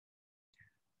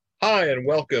Hi, and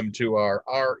welcome to our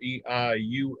REI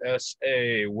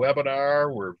USA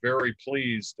webinar. We're very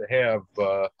pleased to have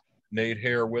Nate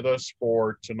here with us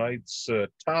for tonight's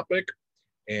topic.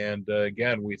 And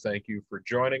again, we thank you for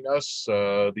joining us.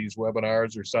 These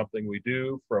webinars are something we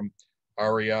do from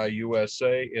REI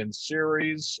USA in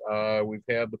series. We've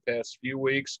had the past few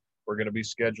weeks. We're going to be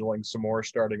scheduling some more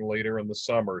starting later in the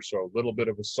summer. So a little bit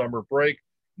of a summer break.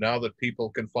 Now that people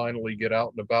can finally get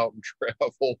out and about and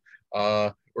travel,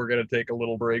 we're going to take a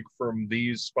little break from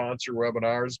these sponsor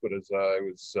webinars. But as I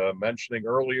was mentioning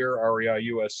earlier, REI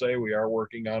USA, we are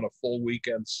working on a full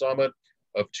weekend summit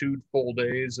of 2 full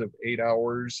days of 8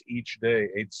 hours each day,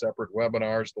 8 separate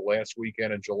webinars the last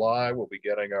weekend in July. We'll be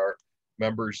getting our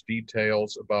members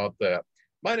details about that.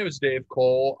 My name is Dave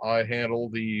Cole. I handle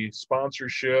the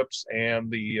sponsorships and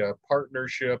the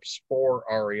partnerships for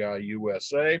REI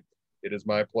USA. It is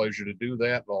my pleasure to do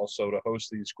that and also to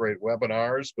host these great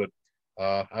webinars, but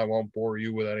I won't bore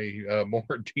you with any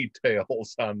more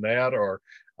details on that or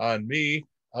on me,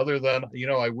 other than,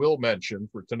 I will mention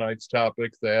for tonight's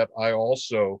topic that I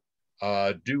also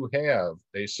do have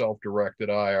a self-directed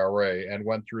IRA and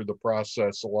went through the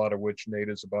process, a lot of which Nate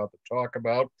is about to talk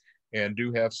about, and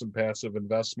do have some passive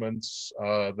investments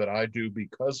that I do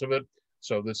because of it.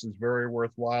 So this is very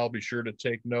worthwhile. Be sure to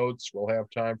take notes. We'll have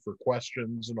time for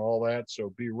questions and all that,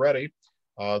 so be ready.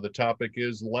 The topic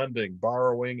is lending,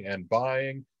 borrowing, and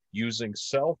buying using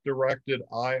self-directed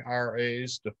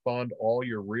IRAs to fund all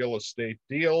your real estate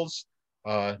deals.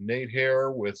 Nate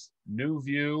here with New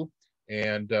View,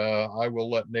 and I will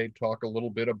let Nate talk a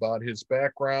little bit about his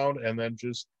background and then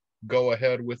just go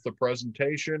ahead with the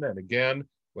presentation. And again,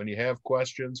 when you have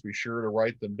questions, be sure to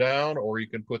write them down, or you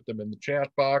can put them in the chat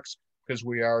box, because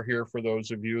we are here for those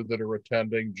of you that are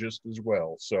attending just as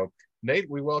well. So Nate,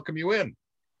 we welcome you in.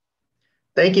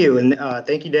 Thank you. And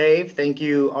thank you, Dave. Thank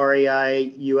you,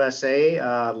 REI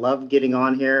USA. Love getting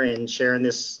on here and sharing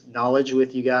this knowledge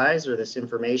with you guys, or this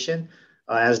information.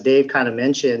 As Dave kind of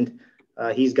mentioned,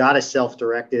 he's got a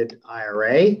self-directed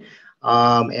IRA,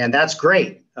 and that's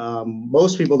great.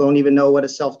 Most people don't even know what a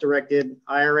self-directed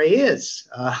IRA is,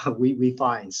 we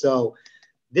find. So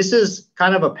this is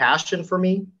kind of a passion for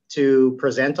me to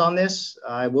present on this.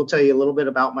 I will tell you a little bit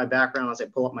about my background as I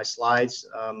pull up my slides.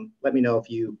 Let me know if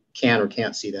you can or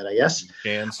can't see that, I guess. You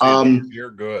can see that.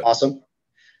 You're good. Awesome.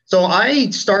 So I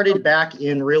started back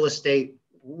in real estate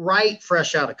right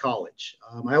fresh out of college.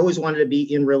 I always wanted to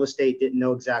be in real estate, didn't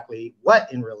know exactly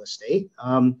what in real estate.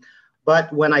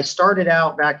 But when I started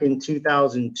out back in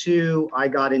 2002, I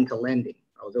got into lending.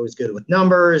 I was always good with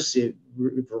numbers. It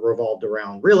revolved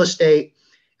around real estate.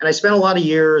 And I spent a lot of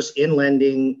years in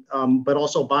lending, but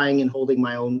also buying and holding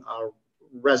my own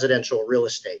residential real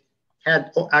estate.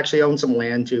 Had actually owned some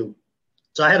land too.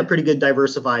 So I had a pretty good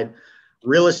diversified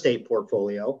real estate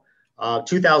portfolio.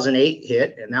 2008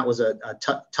 hit, and that was a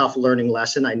tough learning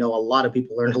lesson. I know a lot of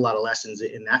people learned a lot of lessons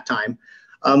in that time.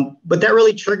 But that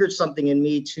really triggered something in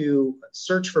me to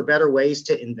search for better ways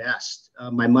to invest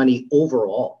my money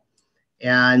overall.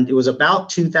 And it was about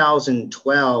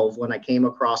 2012 when I came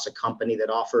across a company that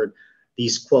offered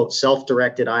these, quote,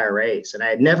 self-directed IRAs. And I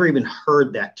had never even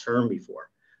heard that term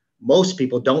before. Most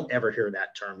people don't ever hear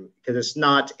that term because it's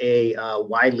not a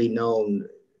widely known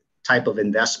type of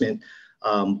investment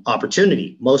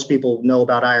opportunity. Most people know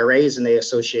about IRAs and they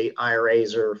associate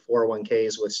IRAs or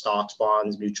 401ks with stocks,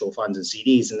 bonds, mutual funds, and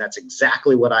CDs. And that's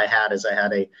exactly what I had. Is I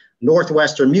had a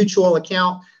Northwestern Mutual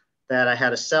account that I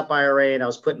had a SEP IRA, and I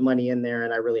was putting money in there,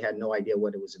 and I really had no idea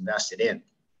what it was invested in.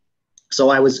 So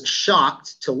I was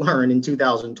shocked to learn in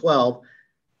 2012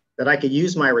 that I could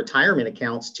use my retirement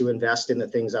accounts to invest in the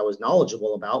things I was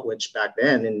knowledgeable about, which back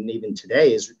then and even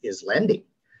today is lending.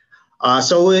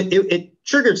 So it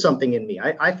triggered something in me.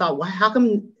 I thought, well, how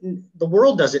come the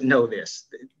world doesn't know this?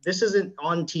 This isn't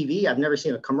on TV. I've never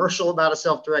seen a commercial about a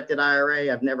self-directed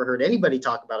IRA. I've never heard anybody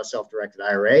talk about a self-directed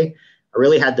IRA. I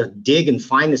really had to dig and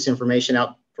find this information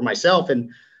out for myself. And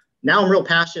now I'm real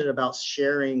passionate about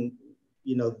sharing,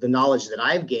 the knowledge that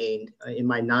I've gained in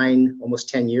my almost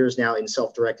 10 years now in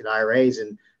self-directed IRAs,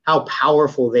 and how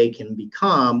powerful they can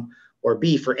become or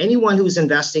be for anyone who's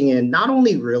investing in not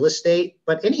only real estate,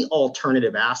 but any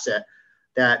alternative asset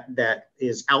that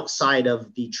is outside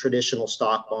of the traditional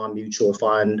stock, bond, mutual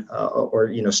fund,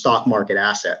 or stock market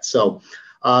assets. So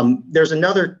there's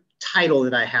another title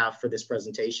that I have for this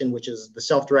presentation, which is the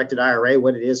self-directed IRA,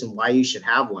 what it is and why you should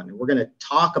have one. And we're going to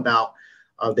talk about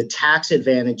the tax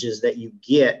advantages that you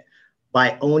get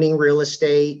by owning real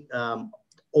estate,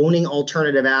 owning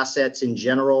alternative assets in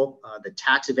general, the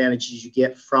tax advantages you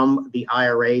get from the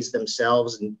IRAs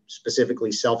themselves, and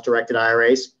specifically self-directed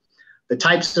IRAs, the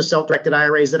types of self-directed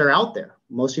IRAs that are out there.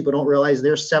 Most people don't realize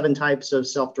there's 7 types of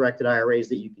self-directed IRAs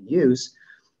that you can use,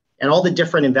 and all the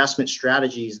different investment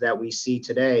strategies that we see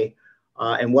today,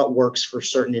 and what works for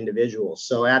certain individuals.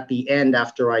 So at the end,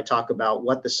 after I talk about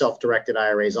what the self-directed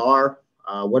IRAs are,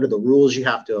 what are the rules you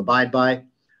have to abide by,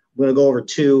 I'm going to go over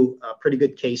 2 pretty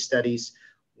good case studies.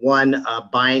 One,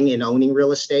 buying and owning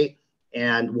real estate,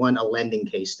 and one, a lending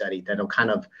case study that'll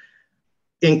kind of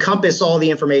encompass all the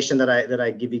information that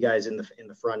I give you guys in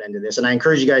the front end of this. And I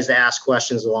encourage you guys to ask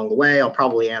questions along the way. I'll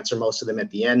probably answer most of them at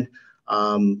the end,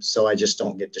 so I just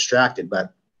don't get distracted.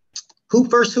 But who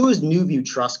is Newview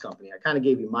Trust Company? I kind of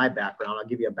gave you my background. I'll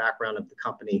give you a background of the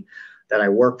company that I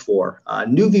work for.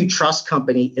 Newview Trust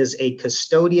Company is a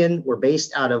custodian. We're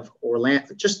based out of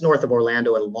Orlando, just north of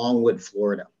Orlando in Longwood,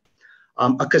 Florida.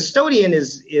 A custodian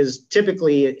is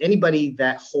typically anybody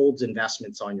that holds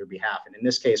investments on your behalf. And in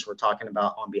this case, we're talking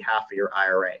about on behalf of your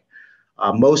IRA.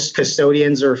 Most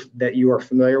custodians that you are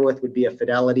familiar with would be a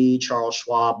Fidelity, Charles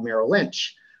Schwab, Merrill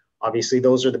Lynch. Obviously,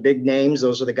 those are the big names.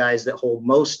 Those are the guys that hold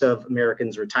most of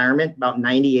Americans' retirement. About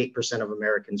 98% of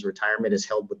Americans' retirement is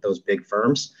held with those big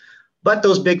firms. But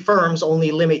those big firms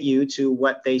only limit you to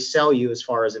what they sell you as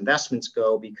far as investments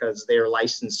go, because they are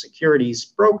licensed securities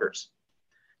brokers.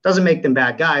 Doesn't make them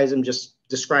bad guys. I'm just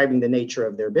describing the nature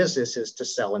of their business is to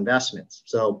sell investments.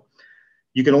 So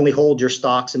you can only hold your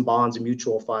stocks and bonds and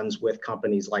mutual funds with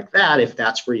companies like that if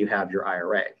that's where you have your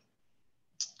IRA.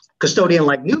 Custodian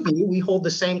like Newview, we hold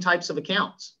the same types of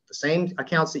accounts, the same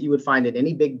accounts that you would find at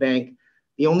any big bank.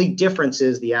 The only difference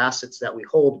is the assets that we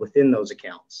hold within those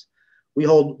accounts. We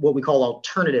hold what we call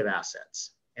alternative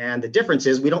assets. And the difference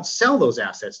is we don't sell those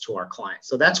assets to our clients.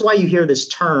 So that's why you hear this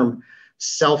term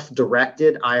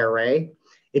self-directed IRA.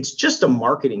 It's just a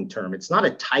marketing term. It's not a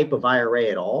type of IRA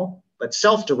at all, but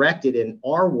self-directed in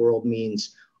our world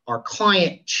means our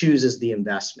client chooses the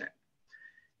investment.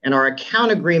 And our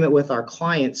account agreement with our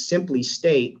client simply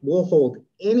state, we'll hold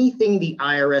anything the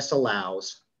IRS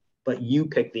allows, but you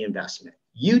pick the investment.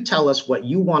 You tell us what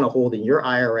you want to hold in your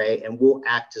IRA, and we'll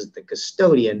act as the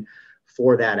custodian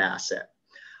for that asset.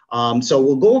 So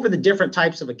we'll go over the different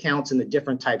types of accounts and the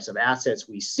different types of assets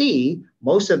we see.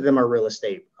 Most of them are real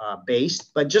estate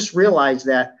based, but just realize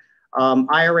that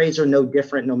IRAs are no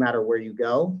different no matter where you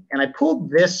go. And I pulled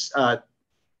this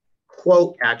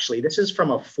quote, actually. This is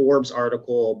from a Forbes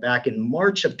article back in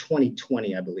March of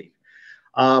 2020, I believe.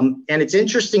 And it's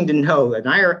interesting to know that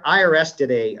IRS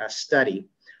did a study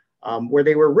where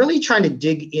they were really trying to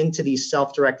dig into these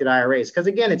self-directed IRAs. Because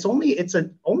again, it's only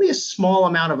a small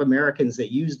amount of Americans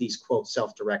that use these, quote,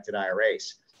 self-directed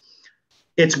IRAs.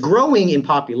 It's growing in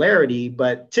popularity,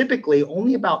 but typically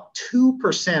only about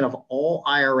 2% of all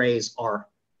IRAs are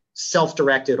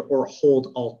self-directed or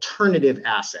hold alternative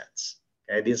assets.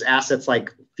 Okay? These assets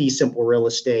like fee simple real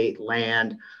estate,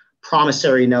 land,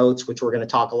 promissory notes, which we're going to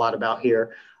talk a lot about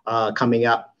here coming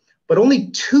up. But only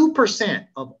 2%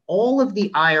 of all of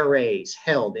the IRAs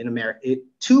held in America,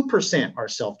 2% are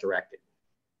self-directed.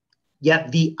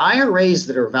 Yet the IRAs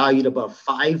that are valued above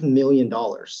 $5 million,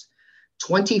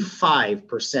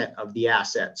 25% of the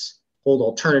assets hold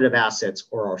alternative assets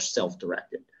or are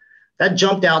self-directed. That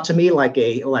jumped out to me like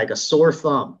a sore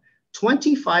thumb.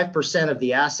 25% of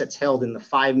the assets held in the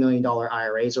 $5 million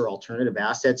IRAs are alternative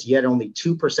assets, yet only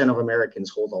 2% of Americans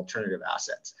hold alternative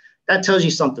assets. That tells you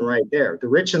something right there. The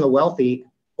rich and the wealthy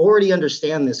already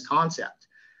understand this concept,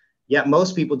 yet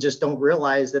most people just don't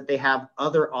realize that they have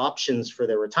other options for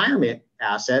their retirement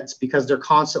assets because they're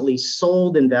constantly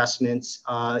sold investments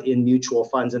in mutual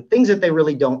funds and things that they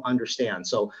really don't understand.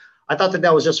 So I thought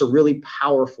that was just a really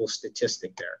powerful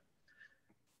statistic there.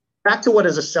 Back to what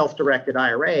is a self-directed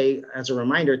IRA, as a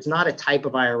reminder, it's not a type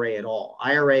of IRA at all.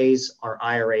 IRAs are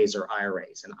IRAs or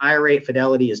IRAs. An IRA at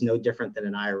Fidelity is no different than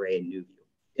an IRA in Newview.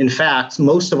 In fact,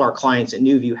 most of our clients at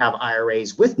Newview have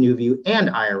IRAs with Newview and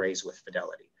IRAs with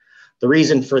Fidelity. The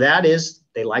reason for that is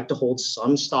they like to hold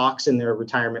some stocks in their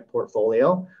retirement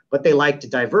portfolio, but they like to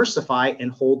diversify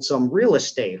and hold some real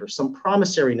estate or some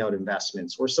promissory note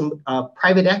investments or some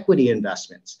private equity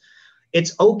investments.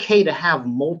 It's okay to have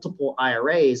multiple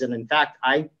IRAs. And in fact,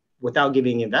 without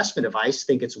giving investment advice,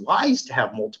 think it's wise to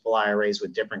have multiple IRAs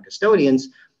with different custodians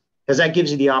because that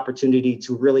gives you the opportunity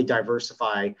to really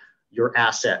diversify your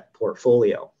asset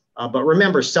portfolio. But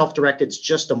remember, self-directed is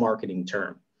just a marketing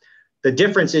term. The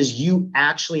difference is you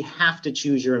actually have to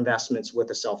choose your investments with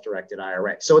a self-directed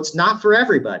IRA. So it's not for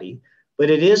everybody, but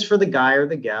it is for the guy or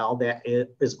the gal that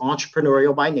is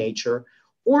entrepreneurial by nature,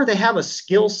 or they have a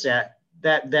skill set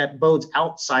that bodes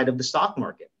outside of the stock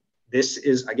market. This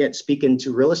is, again, speaking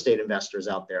to real estate investors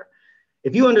out there.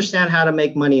 If you understand how to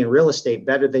make money in real estate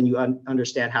better than you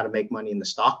understand how to make money in the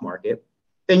stock market,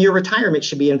 then your retirement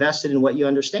should be invested in what you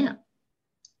understand.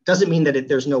 Doesn't mean that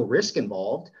there's no risk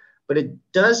involved, but it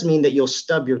does mean that you'll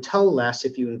stub your toe less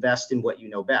if you invest in what you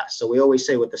know best. So we always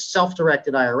say with the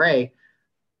self-directed IRA,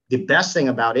 the best thing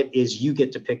about it is you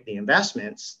get to pick the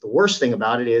investments. The worst thing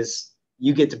about it is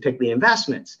you get to pick the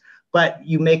investments, but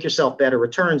you make yourself better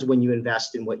returns when you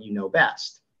invest in what you know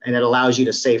best. And it allows you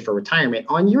to save for retirement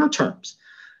on your terms.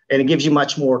 And it gives you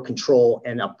much more control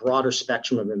and a broader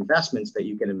spectrum of investments that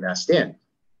you can invest in,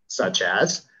 such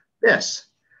as this.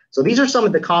 So these are some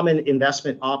of the common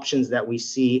investment options that we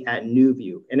see at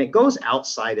NewView, and it goes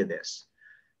outside of this.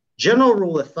 General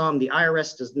rule of thumb, the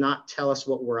IRS does not tell us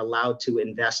what we're allowed to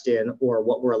invest in or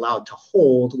what we're allowed to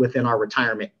hold within our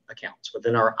retirement accounts,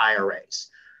 within our IRAs.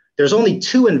 There's only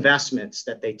two investments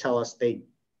that they tell us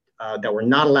that we're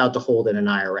not allowed to hold in an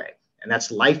IRA, and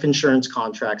that's life insurance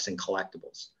contracts and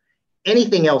collectibles.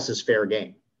 Anything else is fair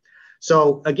game.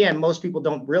 So again, most people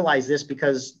don't realize this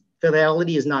because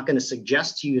Fidelity is not going to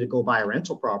suggest to you to go buy a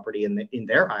rental property in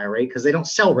their IRA because they don't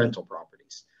sell rental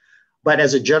properties. But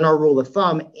as a general rule of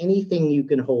thumb, anything you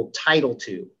can hold title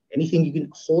to, anything you can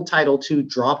hold title to,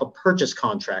 drop a purchase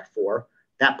contract for,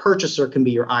 that purchaser can be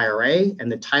your IRA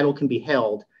and the title can be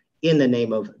held in the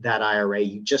name of that IRA.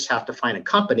 You just have to find a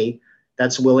company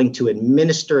that's willing to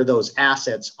administer those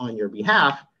assets on your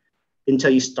behalf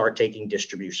until you start taking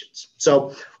distributions.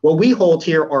 So what we hold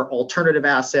here are alternative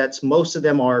assets. Most of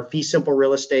them are fee simple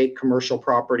real estate, commercial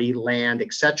property, land,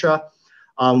 etc.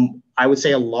 I would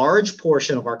say a large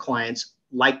portion of our clients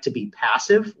like to be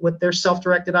passive with their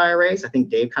self-directed IRAs. I think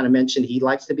Dave kind of mentioned he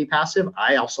likes to be passive.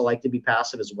 I also like to be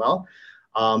passive as well.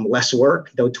 Less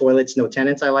work, no toilets, no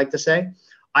tenants, I like to say.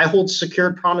 I hold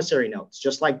secured promissory notes,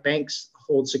 just like banks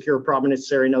hold secured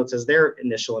promissory notes as their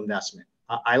initial investment.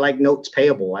 I like notes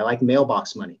payable. I like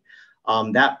mailbox money.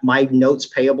 That my notes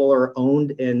payable are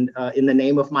owned in the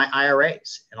name of my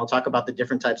IRAs. And I'll talk about the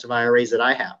different types of IRAs that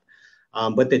I have.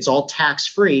 But it's all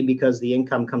tax-free because the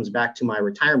income comes back to my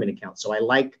retirement account. So I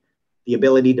like the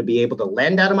ability to be able to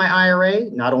lend out of my IRA,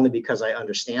 not only because I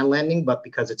understand lending, but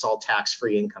because it's all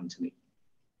tax-free income to me.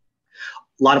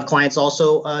 A lot of clients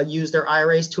also use their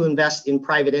IRAs to invest in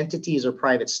private entities or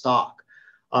private stock.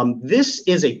 This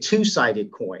is a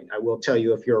two-sided coin, I will tell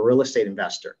you, if you're a real estate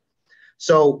investor.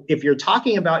 So if you're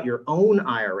talking about your own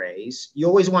IRAs, you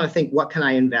always want to think, what can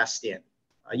I invest in?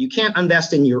 You can't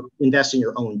invest in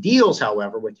your own deals,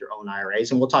 however, with your own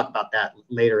IRAs, and we'll talk about that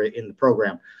later in the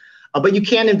program. But you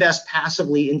can invest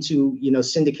passively into,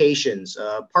 syndications,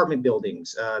 apartment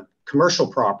buildings, commercial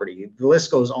property. The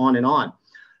list goes on and on.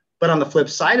 But on the flip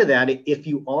side of that, if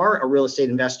you are a real estate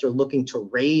investor looking to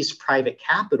raise private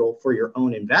capital for your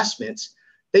own investments,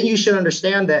 then you should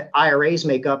understand that IRAs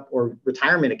make up, or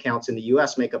retirement accounts in the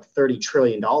US make up $30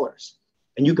 trillion.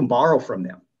 And you can borrow from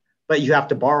them, but you have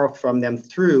to borrow from them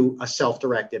through a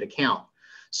self-directed account.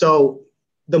 So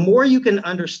the more you can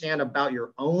understand about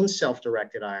your own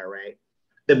self-directed IRA,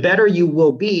 the better you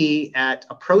will be at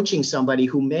approaching somebody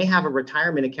who may have a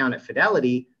retirement account at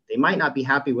Fidelity. They might not be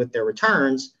happy with their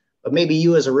returns, but maybe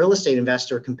you as a real estate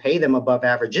investor can pay them above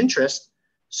average interest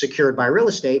secured by real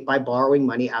estate by borrowing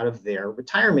money out of their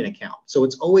retirement account. So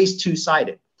it's always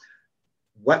two-sided.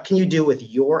 What can you do with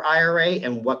your IRA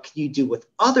and what can you do with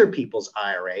other people's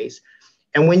IRAs?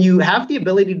 And when you have the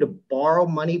ability to borrow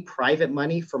money, private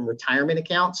money from retirement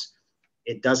accounts,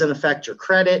 it doesn't affect your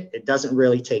credit. It doesn't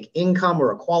really take income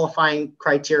or a qualifying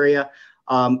criteria.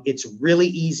 It's really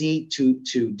easy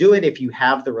to do it if you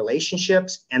have the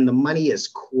relationships, and the money is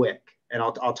quick. And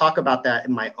I'll talk about that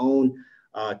in my own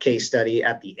case study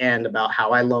at the end about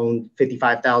how I loaned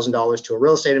 $55,000 to a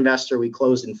real estate investor. We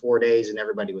closed in 4 days and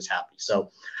everybody was happy.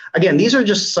 So again, these are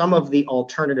just some of the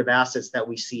alternative assets that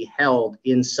we see held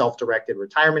in self-directed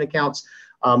retirement accounts,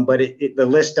 but the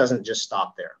list doesn't just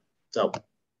stop there. So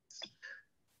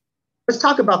let's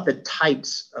talk about the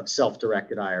types of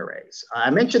self-directed IRAs. I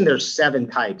mentioned there's 7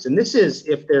 types, and this is,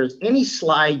 if there's any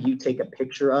slide you take a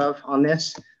picture of on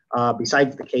this,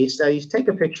 besides the case studies, take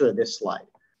a picture of this slide.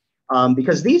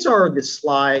 Because these are this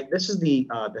is the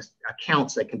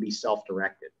accounts that can be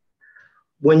self-directed.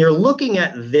 When you're looking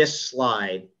at this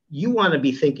slide, you want to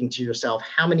be thinking to yourself,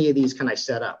 how many of these can I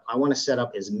set up? I want to set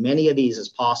up as many of these as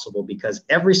possible, because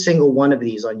every single one of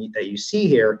these that you see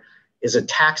here is a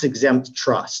tax-exempt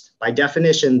trust. By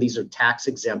definition, these are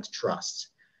tax-exempt trusts.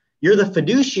 You're the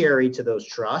fiduciary to those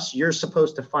trusts. You're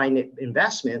supposed to find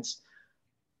investments,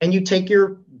 and you take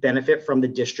your benefit from the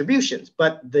distributions.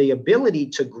 But the ability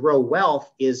to grow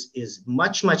wealth is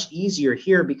much, much easier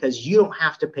here because you don't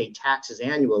have to pay taxes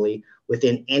annually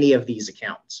within any of these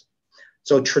accounts.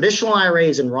 So traditional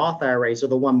IRAs and Roth IRAs are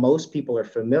the one most people are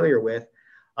familiar with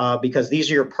because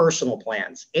these are your personal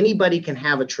plans. Anybody can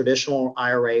have a traditional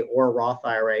IRA or a Roth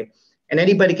IRA, and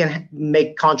anybody can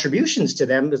make contributions to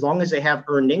them as long as they have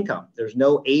earned income. There's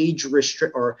no age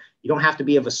restrict, or you don't have to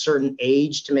be of a certain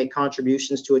age to make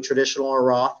contributions to a traditional or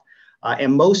Roth.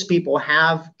 And most people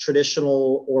have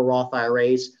traditional or Roth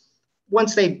IRAs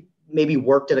once they maybe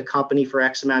worked at a company for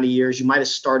X amount of years. You might have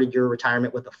started your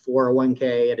retirement with a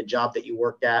 401k at a job that you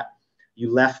worked at.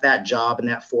 You left that job and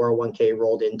that 401k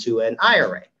rolled into an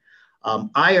IRA.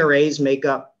 IRAs make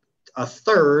up a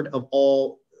third of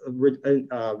all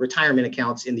retirement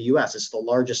accounts in the US. It's the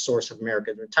largest source of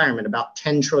American retirement. About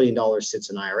 $10 trillion sits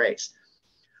in IRAs.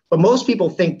 But most people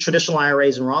think traditional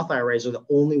IRAs and Roth IRAs are the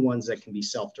only ones that can be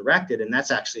self-directed, and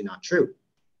that's actually not true.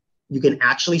 You can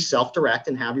actually self-direct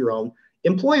and have your own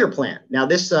employer plan. Now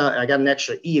this, I got an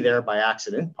extra E there by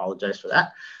accident. Apologize for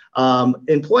that.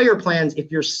 Employer plans, if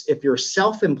you're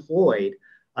self-employed,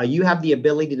 you have the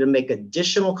ability to make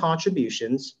additional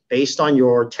contributions based on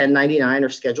your 1099 or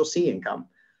Schedule C income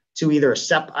to either a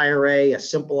SEP IRA, a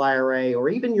simple IRA, or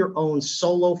even your own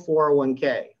solo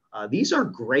 401k. These are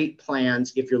great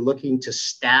plans if you're looking to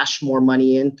stash more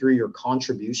money in through your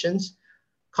contributions.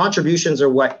 Contributions are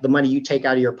what the money you take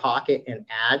out of your pocket and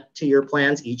add to your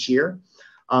plans each year.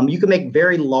 You can make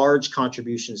very large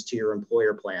contributions to your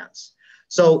employer plans.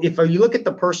 So if you look at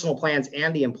the personal plans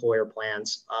and the employer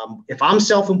plans, if I'm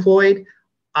self-employed,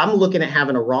 I'm looking at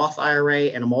having a Roth IRA,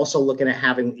 and I'm also looking at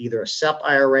having either a SEP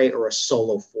IRA or a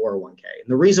solo 401k. And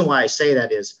the reason why I say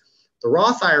that is the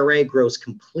Roth IRA grows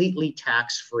completely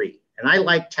tax-free. And I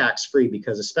like tax-free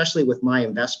because, especially with my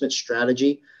investment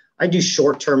strategy, I do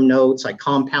short-term notes, I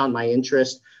compound my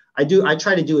interest. I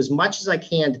try to do as much as I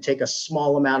can to take a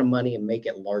small amount of money and make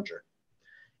it larger.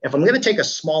 If I'm going to take a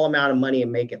small amount of money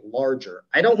and make it larger,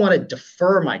 I don't want to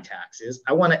defer my taxes.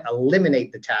 I want to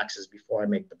eliminate the taxes before I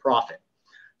make the profit.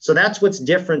 So that's what's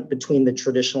different between the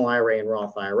traditional IRA and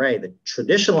Roth IRA. The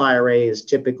traditional IRA is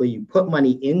typically you put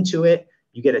money into it,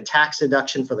 you get a tax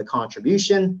deduction for the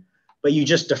contribution, but you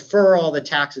just defer all the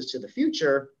taxes to the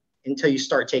future until you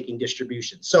start taking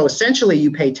distributions. So essentially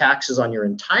you pay taxes on your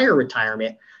entire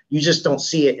retirement. You just don't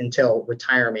see it until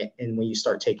retirement. And when you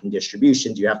start taking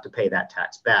distributions, you have to pay that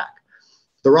tax back.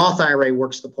 The Roth IRA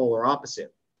works the polar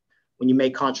opposite. When you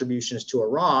make contributions to a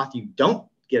Roth, you don't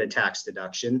get a tax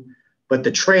deduction, but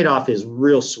the trade-off is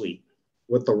real sweet.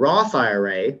 With the Roth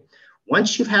IRA,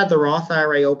 once you've had the Roth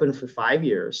IRA open for 5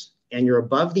 years and you're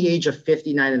above the age of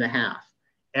 59 and a half,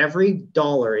 every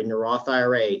dollar in your Roth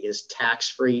IRA is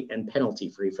tax-free and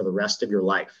penalty-free for the rest of your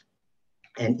life.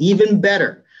 And even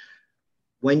better,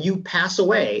 when you pass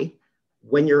away,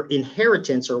 when your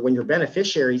inheritance or when your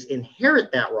beneficiaries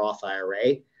inherit that Roth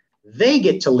IRA, they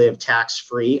get to live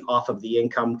tax-free off of the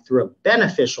income through a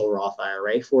beneficial Roth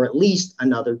IRA for at least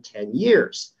another 10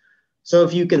 years. So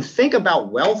if you can think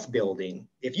about wealth building,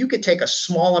 if you could take a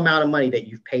small amount of money that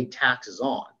you've paid taxes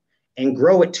on and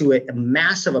grow it to a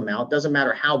massive amount, doesn't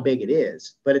matter how big it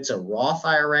is, but it's a Roth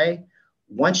IRA.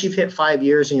 Once you've hit 5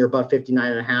 years and you're above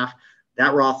 59 and a half,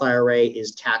 that Roth IRA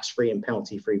is tax-free and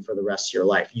penalty-free for the rest of your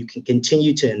life. You can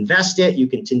continue to invest it. You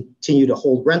can continue to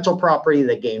hold rental property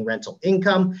that gain rental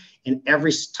income. And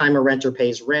every time a renter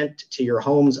pays rent to your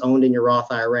homes owned in your Roth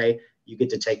IRA, you get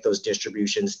to take those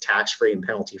distributions tax-free and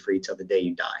penalty-free till the day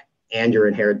you die. And your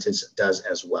inheritance does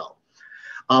as well.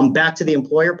 Back to the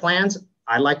employer plans,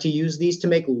 I like to use these to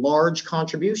make large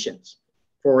contributions.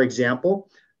 For example,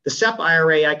 the SEP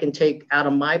IRA I can take out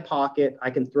of my pocket,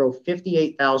 I can throw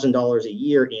 $58,000 a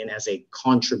year in as a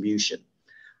contribution.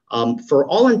 For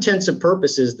all intents and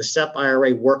purposes, the SEP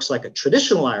IRA works like a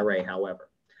traditional IRA, however.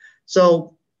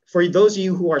 So for those of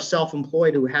you who are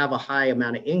self-employed who have a high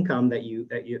amount of income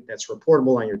that's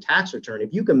reportable on your tax return,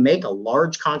 if you can make a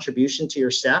large contribution to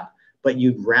your SEP, but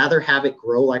you'd rather have it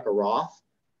grow like a Roth,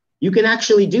 you can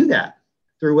actually do that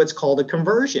through what's called a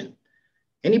conversion.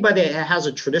 Anybody that has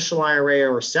a traditional IRA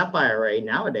or a SEP IRA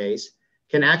nowadays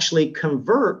can actually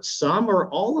convert some or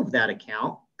all of that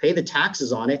account, pay the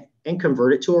taxes on it, and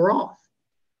convert it to a Roth.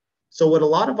 So what a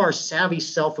lot of our savvy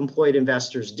self-employed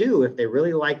investors do, if they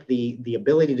really like the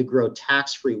ability to grow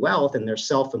tax-free wealth and they're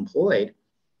self-employed,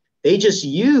 they just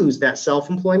use that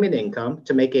self-employment income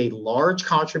to make a large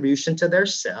contribution to their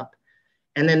SEP,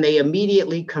 and then they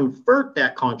immediately convert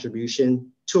that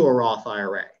contribution to a Roth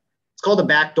IRA. It's called a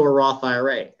backdoor Roth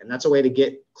IRA, and that's a way to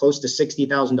get close to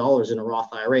 $60,000 in a Roth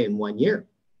IRA in 1 year.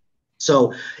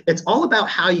 So it's all about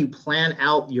how you plan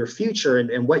out your future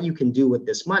and what you can do with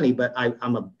this money. But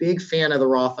I'm a big fan of the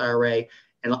Roth IRA,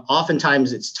 and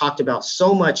oftentimes it's talked about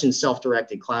so much in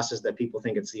self-directed classes that people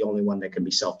think it's the only one that can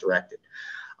be self-directed.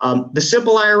 The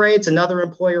simple IRA, it's another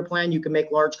employer plan. You can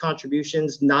make large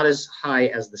contributions, not as high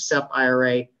as the SEP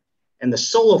IRA. And the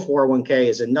solo 401k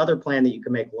is another plan that you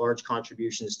can make large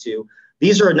contributions to.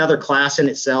 These are another class in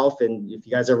itself. And if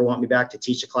you guys ever want me back to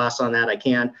teach a class on that, I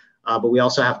can. But we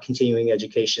also have continuing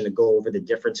education to go over the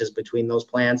differences between those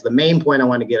plans. The main point I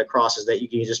want to get across is that you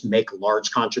can just make large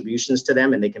contributions to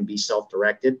them and they can be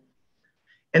self-directed.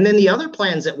 And then the other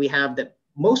plans that we have that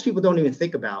most people don't even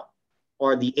think about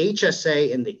are the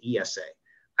HSA and the ESA.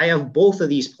 I have both of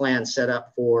these plans set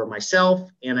up for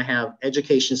myself, and I have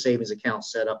education savings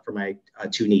accounts set up for my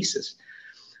 2 nieces.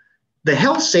 The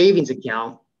health savings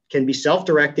account can be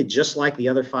self-directed just like the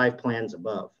other 5 plans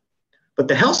above. But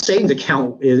the health savings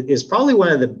account is probably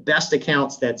one of the best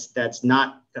accounts that's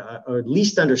not, or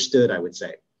least understood, I would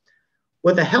say.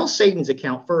 With a health savings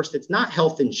account, first, it's not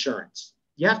health insurance.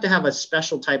 You have to have a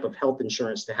special type of health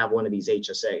insurance to have one of these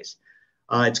HSAs.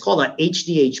 It's called a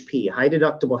HDHP, high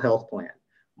deductible health plan.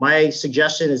 My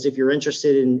suggestion is if you're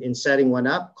interested in setting one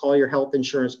up, call your health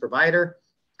insurance provider,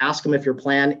 ask them if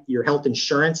your health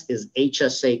insurance is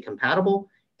HSA compatible.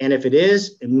 And if it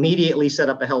is, immediately set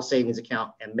up a health savings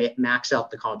account and max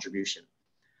out the contribution.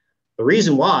 The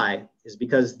reason why is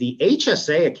because the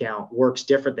HSA account works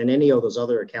different than any of those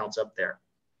other accounts up there.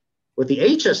 With the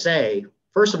HSA,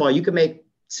 first of all, you can make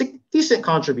decent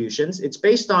contributions. It's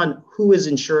based on who is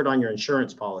insured on your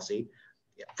insurance policy.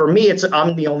 For me,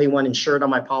 I'm the only one insured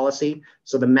on my policy.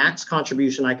 So the max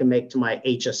contribution I can make to my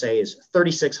HSA is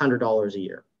 $3,600 a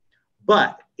year,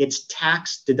 but it's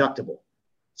tax deductible.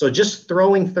 So just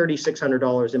throwing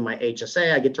 $3,600 in my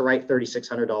HSA, I get to write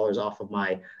 $3,600 off of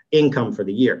my income for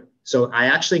the year. So I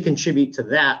actually contribute to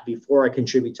that before I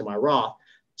contribute to my Roth,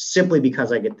 simply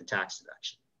because I get the tax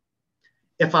deduction.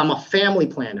 If I'm a family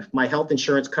plan, if my health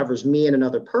insurance covers me and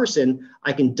another person,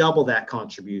 I can double that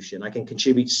contribution. I can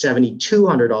contribute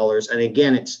 $7,200. And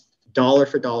again, it's dollar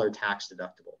for dollar tax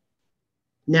deductible.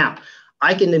 Now,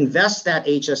 I can invest that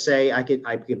HSA.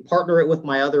 I can partner it with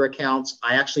my other accounts.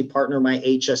 I actually partner my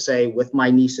HSA with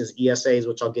my niece's ESAs,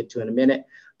 which I'll get to in a minute.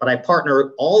 But I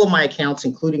partner all of my accounts,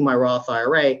 including my Roth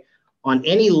IRA, on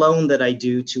any loan that I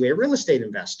do to a real estate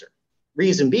investor.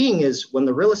 Reason being is when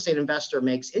the real estate investor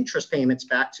makes interest payments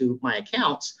back to my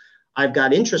accounts, I've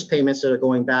got interest payments that are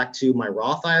going back to my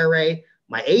Roth IRA,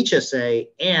 my HSA,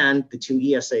 and the 2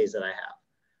 ESAs that I have.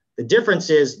 The difference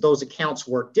is those accounts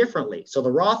work differently. So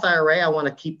the Roth IRA, I want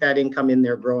to keep that income in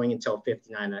there growing until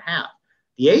 59 and a half.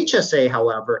 The HSA,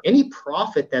 however, any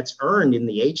profit that's earned in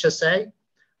the HSA,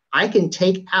 I can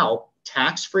take out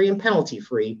tax-free and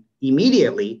penalty-free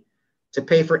immediately to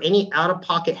pay for any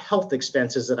out-of-pocket health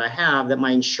expenses that I have that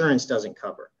my insurance doesn't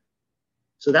cover.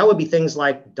 So that would be things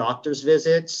like doctor's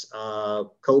visits,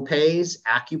 co-pays,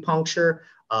 acupuncture,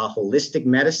 holistic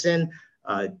medicine,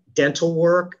 dental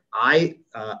work,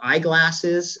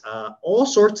 eyeglasses, all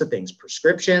sorts of things,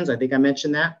 prescriptions. I think I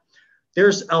mentioned that.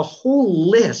 There's a whole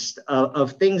list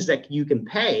of things that you can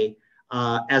pay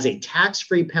as a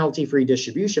tax-free, penalty-free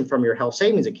distribution from your health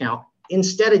savings account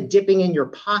instead of dipping in your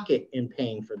pocket and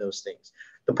paying for those things.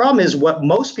 The problem is what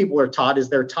most people are taught is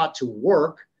they're taught to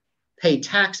work, pay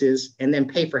taxes, and then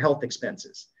pay for health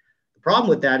expenses. The problem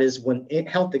with that is when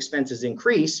health expenses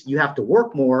increase, you have to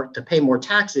work more to pay more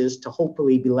taxes to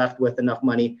hopefully be left with enough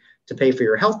money to pay for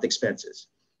your health expenses.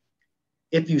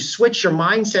 If you switch your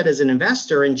mindset as an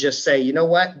investor and just say, you know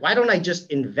what, why don't I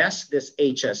just invest this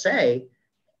HSA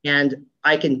and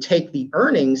I can take the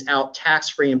earnings out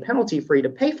tax-free and penalty-free to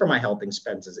pay for my health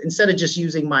expenses instead of just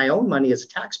using my own money as a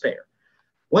taxpayer.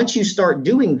 Once you start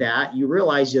doing that, you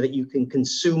realize that you can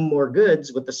consume more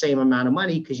goods with the same amount of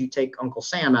money because you take Uncle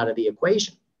Sam out of the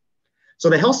equation. So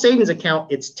the health savings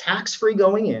account, it's tax-free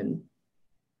going in,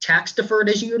 tax-deferred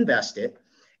as you invest it,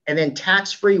 and then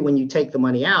tax-free when you take the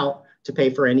money out to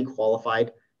pay for any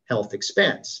qualified health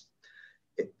expense.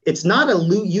 It's not a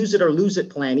use it or lose it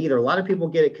plan either. A lot of people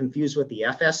get it confused with the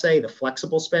FSA, the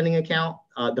flexible spending account.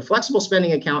 The flexible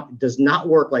spending account does not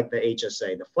work like the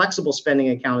HSA. The flexible spending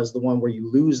account is the one where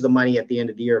you lose the money at the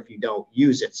end of the year if you don't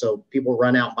use it. So people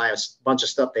run out and buy a bunch of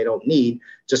stuff they don't need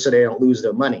just so they don't lose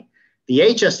their money. The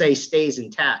HSA stays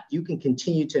intact. You can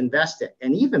continue to invest it.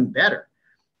 And even better,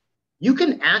 you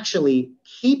can actually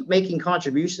keep making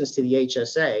contributions to the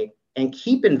HSA and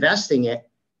keep investing it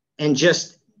and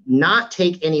just not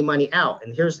take any money out.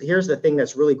 And here's the thing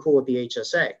that's really cool with the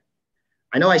HSA.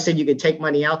 I know I said you could take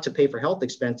money out to pay for health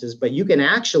expenses, but you can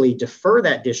actually defer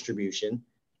that distribution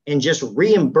and just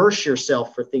reimburse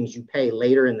yourself for things you pay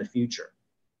later in the future.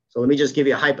 So let me just give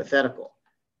you a hypothetical.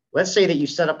 Let's say that you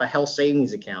set up a health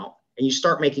savings account and you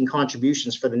start making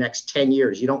contributions for the next 10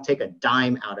 years. You don't take a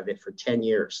dime out of it for 10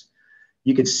 years.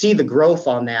 You could see the growth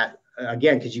on that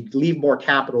again, because you leave more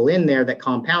capital in there that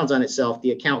compounds on itself,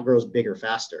 the account grows bigger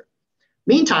faster.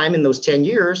 Meantime, in those 10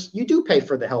 years, you do pay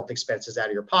for the health expenses out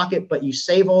of your pocket, but you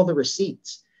save all the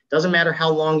receipts. Doesn't matter how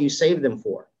long you save them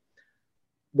for.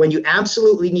 When you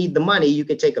absolutely need the money, you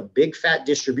can take a big fat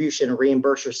distribution and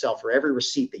reimburse yourself for every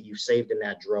receipt that you saved in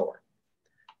that drawer.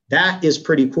 That is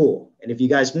pretty cool. And if you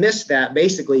guys missed that,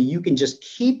 basically you can just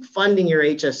keep funding your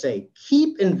HSA,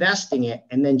 keep investing it,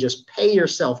 and then just pay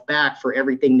yourself back for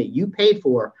everything that you paid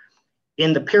for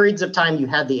in the periods of time you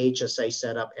had the HSA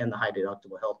set up and the high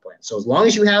deductible health plan. So as long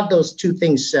as you have those two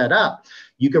things set up,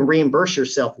 you can reimburse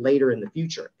yourself later in the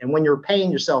future. And when you're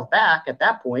paying yourself back at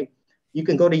that point, you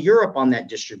can go to Europe on that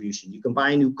distribution. You can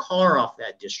buy a new car off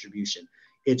that distribution.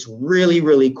 It's really,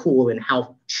 really cool in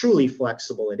how truly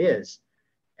flexible it is.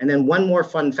 And then one more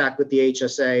fun fact with the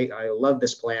HSA, I love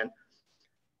this plan.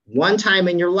 One time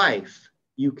in your life,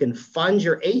 you can fund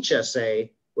your HSA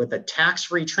with a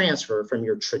tax-free transfer from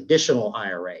your traditional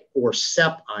IRA or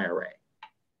SEP IRA.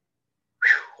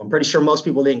 I'm pretty sure most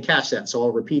people didn't catch that, so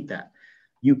I'll repeat that.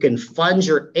 You can fund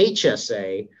your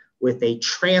HSA with a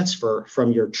transfer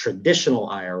from your traditional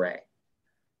IRA.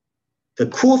 The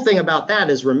cool thing about that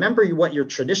is remember what your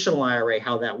traditional IRA,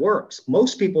 how that works.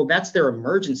 Most people, that's their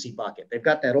emergency bucket. They've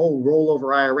got that old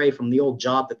rollover IRA from the old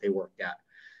job that they worked at.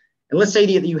 And let's say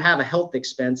that you have a health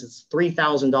expense, it's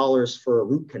 $3,000 for a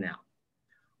root canal.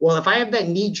 Well, if I have that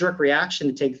knee-jerk reaction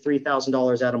to take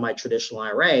 $3,000 out of my traditional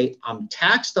IRA, I'm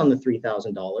taxed on the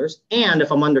 $3,000. And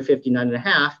if I'm under 59 and a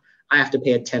half, I have to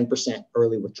pay a 10%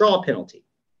 early withdrawal penalty.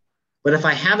 But if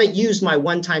I haven't used my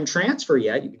one-time transfer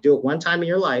yet, you can do it one time in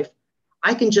your life,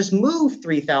 I can just move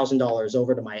 $3,000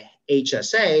 over to my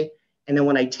HSA. And then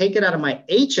when I take it out of my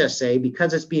HSA,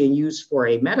 because it's being used for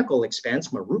a medical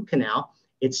expense, my root canal,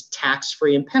 it's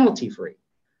tax-free and penalty-free.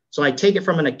 So I take it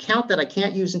from an account that I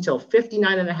can't use until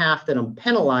 59 and a half that I'm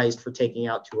penalized for taking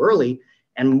out too early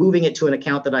and moving it to an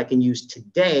account that I can use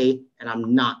today and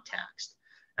I'm not taxed.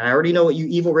 And I already know what you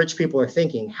evil rich people are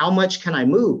thinking. How much can I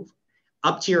move?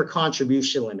 Up to your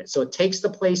contribution limit. So it takes the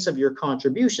place of your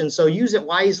contribution. So use it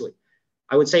wisely.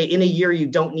 I would say in a year, you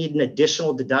don't need an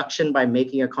additional deduction by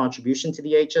making a contribution to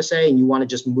the HSA and you want to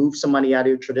just move some money out of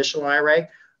your traditional IRA,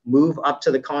 move up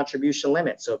to the contribution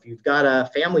limit. So if you've got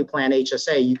a family plan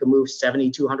HSA, you can move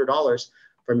 $7,200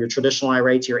 from your traditional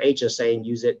IRA to your HSA and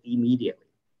use it immediately.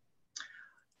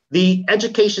 The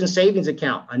education savings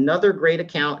account, another great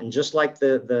account. And just like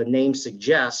the name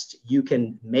suggests, you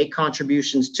can make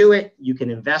contributions to it. You can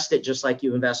invest it just like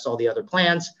you invest all the other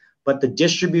plans, but the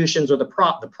distributions or the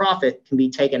profit can be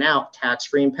taken out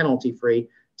tax-free and penalty-free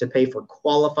to pay for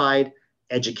qualified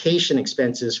education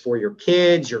expenses for your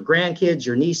kids, your grandkids,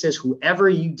 your nieces, whoever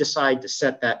you decide to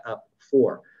set that up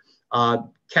for.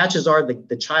 Catches are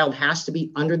the child has to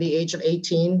be under the age of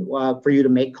 18 for you to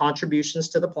make contributions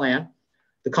to the plan.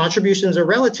 The contributions are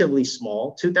relatively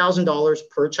small, $2,000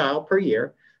 per child per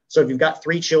year. So if you've got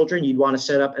 3 children, you'd want to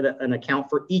set up an account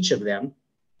for each of them.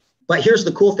 But here's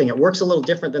the cool thing. It works a little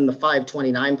different than the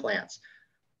 529 plans.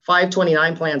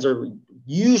 529 plans were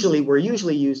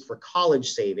usually used for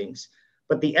college savings,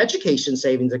 but the education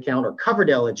savings account or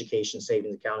Coverdell education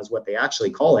savings account is what they actually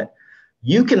call it.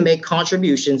 You can make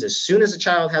contributions as soon as a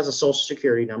child has a social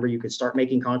security number. You can start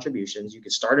making contributions. You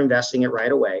can start investing it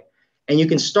right away. And you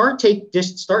can start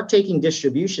taking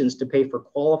distributions to pay for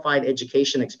qualified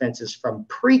education expenses from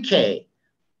pre-K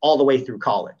all the way through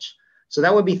college. So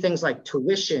that would be things like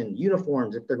tuition,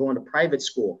 uniforms, if they're going to private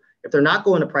school. If they're not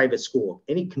going to private school,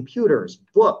 any computers,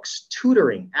 books,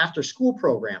 tutoring, after-school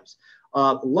programs,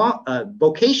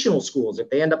 vocational schools, if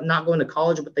they end up not going to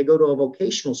college, but they go to a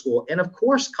vocational school. And of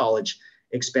course, college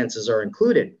expenses are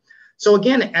included. So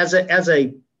again, as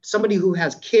somebody who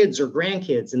has kids or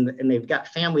grandkids and they've got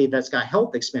family that's got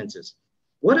health expenses,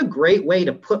 what a great way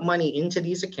to put money into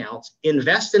these accounts,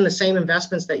 invest in the same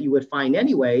investments that you would find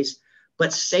anyways,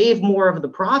 but save more of the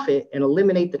profit and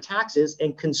eliminate the taxes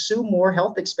and consume more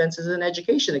health expenses and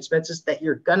education expenses that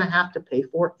you're going to have to pay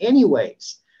for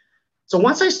anyways. So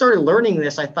once I started learning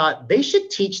this, I thought they should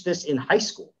teach this in high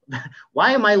school.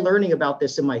 Why am I learning about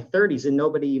this in my 30s and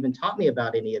nobody even taught me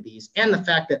about any of these? And the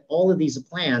fact that all of these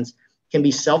plans can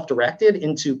be self-directed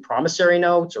into promissory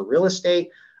notes or real estate.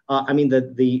 I mean,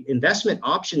 the investment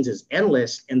options is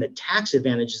endless, and the tax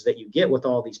advantages that you get with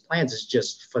all these plans is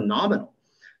just phenomenal.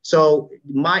 So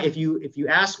if you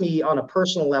ask me on a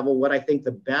personal level what I think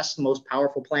the best, most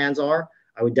powerful plans are,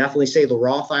 I would definitely say the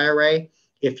Roth IRA.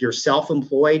 If you're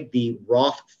self-employed, the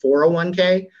Roth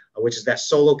 401k, which is that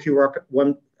solo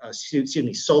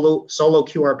QRP, solo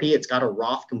QRP, it's got a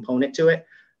Roth component to it.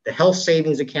 The health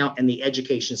savings account and the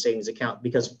education savings account,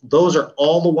 because those are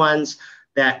all the ones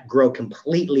that grow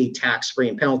completely tax-free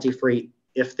and penalty-free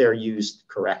if they're used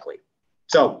correctly.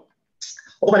 So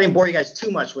hope I didn't bore you guys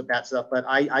too much with that stuff, but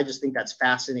I just think that's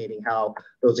fascinating how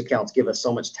those accounts give us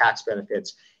so much tax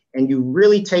benefits. And you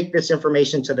really take this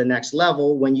information to the next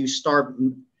level when you start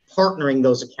partnering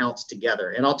those accounts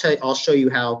together. And I'll show you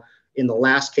how in the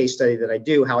last case study that I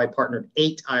do, how I partnered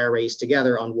 8 IRAs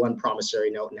together on one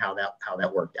promissory note and how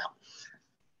that worked out.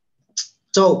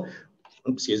 So,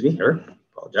 excuse me here,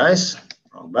 apologize,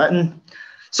 wrong button.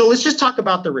 So let's just talk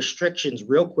about the restrictions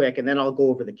real quick, and then I'll go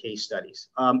over the case studies.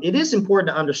 It is important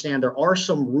to understand there are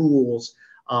some rules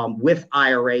with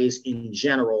IRAs in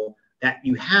general that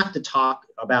you have to talk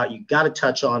about, you got to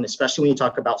touch on, especially when you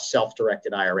talk about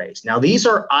self-directed IRAs. Now, these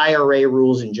are IRA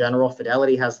rules in general.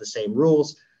 Fidelity has the same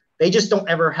rules. They just don't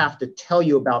ever have to tell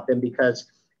you about them because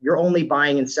you're only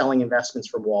buying and selling investments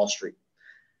from Wall Street.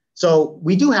 So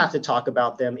we do have to talk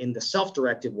about them in the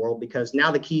self-directed world because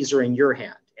now the keys are in your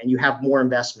hand and you have more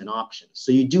investment options.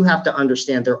 So you do have to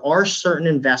understand there are certain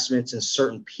investments and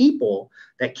certain people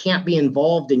that can't be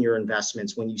involved in your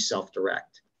investments when you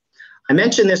self-direct. I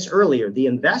mentioned this earlier. The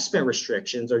investment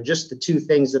restrictions are just the 2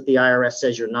 things that the IRS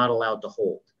says you're not allowed to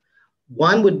hold.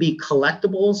 One would be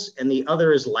collectibles, and the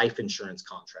other is life insurance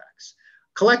contracts.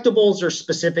 Collectibles are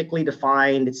specifically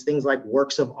defined. It's things like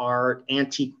works of art,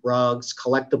 antique rugs,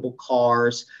 collectible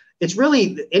cars. It's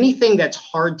really anything that's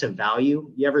hard to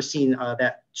value. You ever seen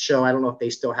that show? I don't know if they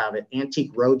still have it,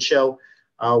 Antique Roadshow,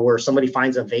 where somebody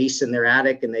finds a vase in their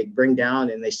attic and they bring down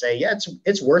and they say, yeah,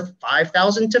 it's worth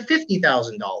 $5,000 to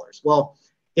 $50,000. Well,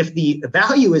 if the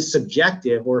value is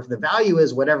subjective, or if the value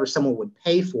is whatever someone would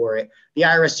pay for it, the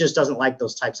IRS just doesn't like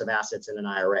those types of assets in an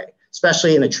IRA,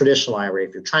 especially in a traditional IRA.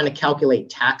 If you're trying to calculate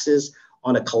taxes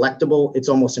on a collectible, it's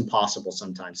almost impossible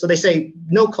sometimes. So they say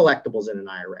no collectibles in an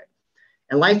IRA.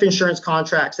 And life insurance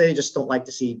contracts, they just don't like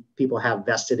to see people have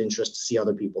vested interest to see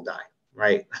other people die,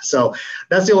 right? So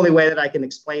that's the only way that I can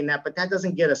explain that, but that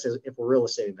doesn't get us if we're real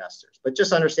estate investors. But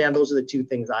just understand those are the 2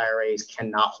 things IRAs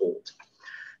cannot hold.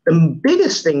 The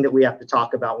biggest thing that we have to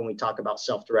talk about when we talk about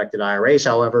self-directed IRAs,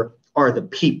 however, are the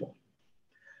people.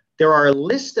 There are a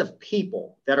list of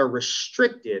people that are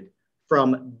restricted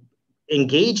from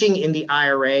engaging in the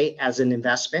IRA as an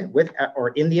investment or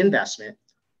in the investment,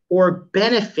 or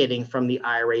benefiting from the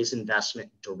IRA's investment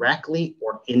directly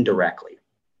or indirectly.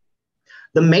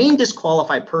 The main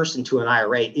disqualified person to an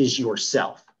IRA is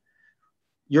yourself.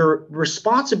 Your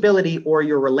responsibility or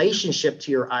your relationship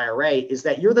to your IRA is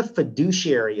that you're the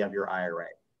fiduciary of your IRA.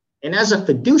 And as a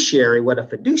fiduciary, what a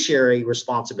fiduciary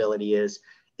responsibility is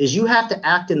you have to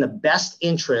act in the best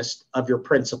interest of your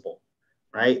principal,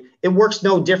 right? It works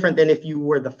no different than if you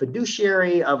were the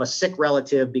fiduciary of a sick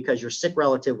relative because your sick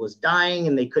relative was dying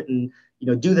and they couldn't,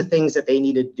 do the things that they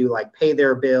needed to do, like pay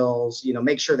their bills,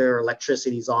 make sure their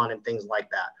electricity's on and things like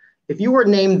that. If you were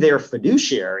named their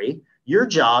fiduciary, your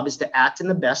job is to act in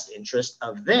the best interest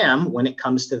of them when it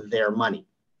comes to their money.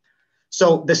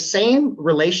 So the same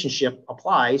relationship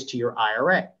applies to your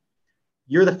IRA.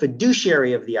 You're the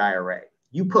fiduciary of the IRA.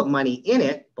 You put money in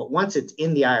it, but once it's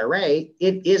in the IRA,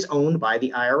 it is owned by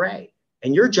the IRA.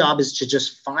 And your job is to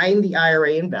just find the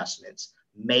IRA investments,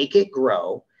 make it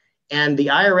grow. And the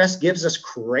IRS gives us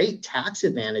great tax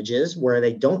advantages where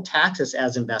they don't tax us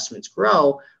as investments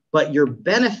grow, but your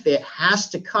benefit has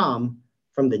to come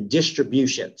from the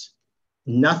distributions,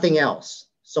 nothing else.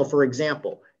 So for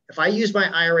example, if I use my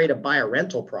IRA to buy a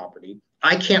rental property,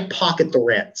 I can't pocket the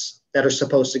rents that are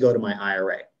supposed to go to my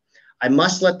IRA. I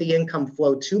must let the income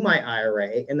flow to my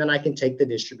IRA, and then I can take the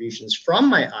distributions from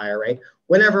my IRA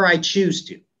whenever I choose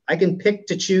to. I can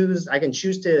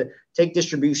choose to take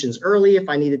distributions early if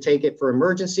I need to take it for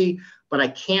emergency, but I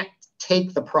can't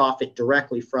take the profit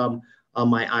directly from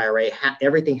my IRA.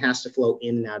 Everything has to flow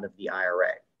in and out of the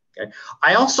IRA. Okay.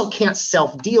 I also can't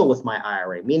self-deal with my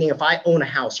IRA, meaning if I own a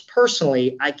house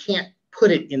personally, I can't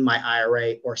put it in my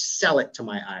IRA or sell it to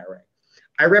my IRA.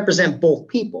 I represent both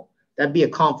people. That'd be a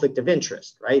conflict of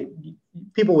interest, right?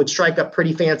 People would strike up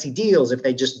pretty fancy deals if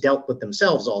they just dealt with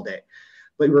themselves all day.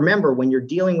 But remember, when you're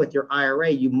dealing with your IRA,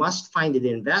 you must find it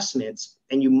investments,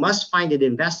 and you must find it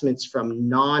investments from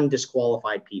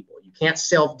non-disqualified people. You can't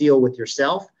self-deal with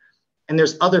yourself, and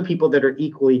there's other people that are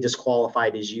equally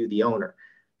disqualified as you, the owner.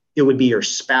 It would be your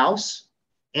spouse,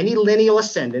 any lineal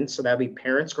ascendants, so that would be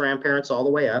parents, grandparents, all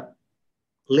the way up,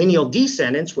 lineal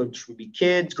descendants, which would be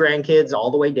kids, grandkids,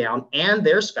 all the way down, and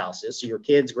their spouses, so your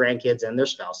kids, grandkids, and their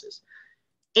spouses,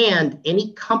 and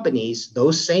any companies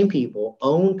those same people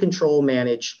own, control,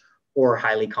 manage, or are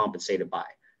highly compensated by.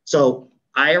 So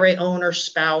IRA owner,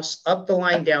 spouse, up the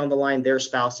line, down the line, their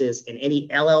spouses, and any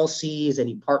LLCs,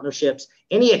 any partnerships,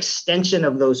 any extension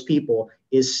of those people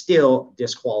is still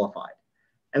disqualified.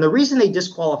 And the reason they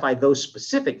disqualify those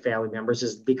specific family members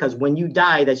is because when you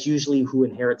die, that's usually who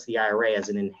inherits the IRA as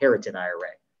an inherited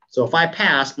IRA. So if I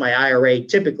pass, my IRA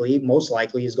typically, most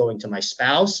likely, is going to my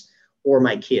spouse or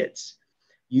my kids.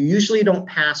 You usually don't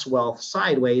pass wealth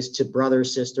sideways to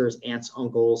brothers, sisters, aunts,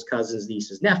 uncles, cousins,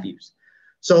 nieces, nephews.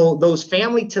 So those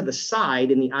family to the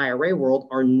side in the IRA world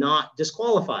are not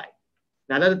disqualified.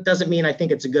 Now, that doesn't mean I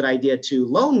think it's a good idea to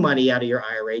loan money out of your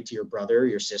IRA to your brother or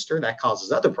your sister. That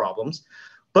causes other problems.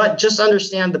 But just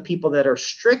understand the people that are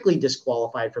strictly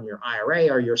disqualified from your IRA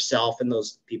are yourself and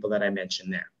those people that I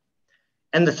mentioned there.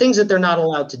 And the things that they're not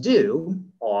allowed to do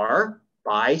are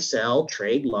buy, sell,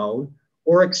 trade, loan,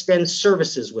 or extend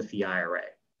services with the IRA.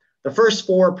 The first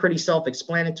four are pretty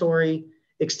self-explanatory.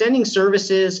 Extending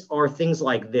services are things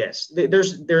like this.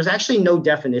 There's actually no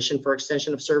definition for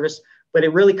extension of service, but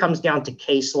it really comes down to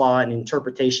case law and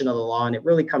interpretation of the law, and it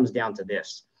really comes down to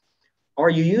this. Are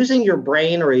you using your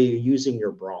brain or are you using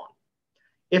your brawn?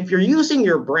 If you're using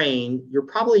your brain, you're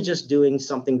probably just doing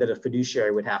something that a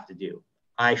fiduciary would have to do.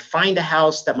 I find a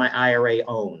house that my IRA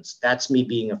owns. That's me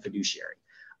being a fiduciary.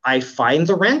 I find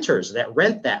the renters that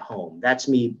rent that home. That's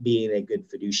me being a good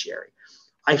fiduciary.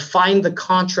 I find the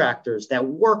contractors that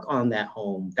work on that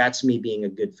home. That's me being a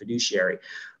good fiduciary.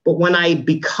 But when I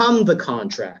become the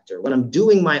contractor, when I'm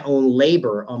doing my own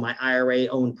labor on my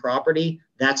IRA-owned property,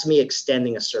 that's me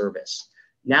extending a service.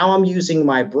 Now I'm using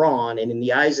my brawn, and in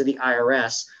the eyes of the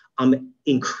IRS, I'm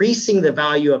increasing the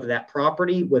value of that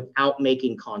property without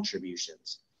making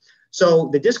contributions. So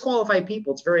the disqualified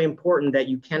people, it's very important that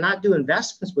you cannot do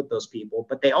investments with those people,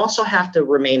 but they also have to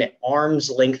remain at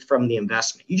arm's length from the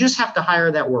investment. You just have to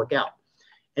hire that work out.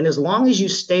 And as long as you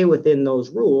stay within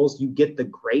those rules, you get the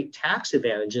great tax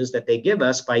advantages that they give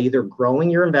us by either growing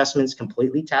your investments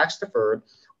completely tax deferred,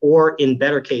 or in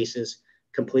better cases,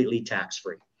 completely tax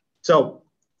free. So,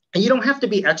 and you don't have to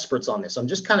be experts on this. I'm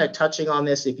just kind of touching on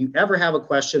this. If you ever have a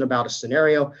question about a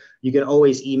scenario, you can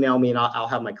always email me and I'll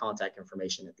have my contact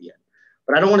information at the end.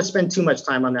 But I don't want to spend too much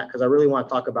time on that because I really want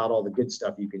to talk about all the good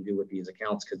stuff you can do with these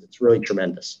accounts because it's really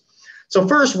tremendous. So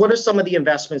first, what are some of the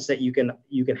investments that you can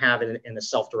have in a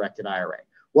self-directed IRA?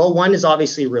 Well, one is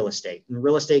obviously real estate. And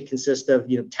real estate consists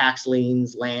of tax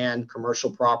liens, land,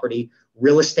 commercial property.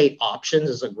 Real estate options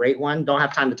is a great one. Don't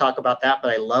have time to talk about that,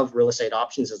 but I love real estate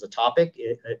options as a topic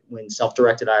when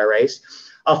self-directed IRAs.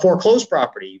 Foreclosed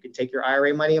property. You can take your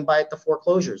IRA money and buy it at the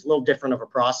foreclosures. A little different of a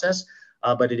process,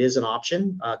 but it is an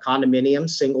option. Condominium,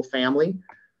 single family.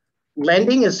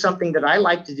 Lending is something that I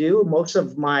like to do. Most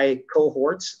of my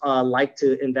cohorts like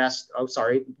to invest. Oh,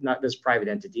 sorry, not as private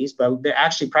entities, but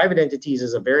actually private entities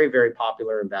is a very, very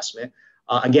popular investment.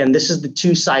 Again, this is the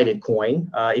two-sided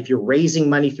coin. If you're raising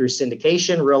money through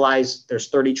syndication, realize there's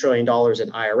 $30 trillion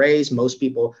in IRAs. Most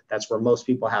people, that's where most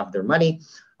people have their money.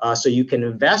 So you can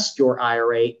invest your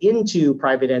IRA into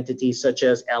private entities such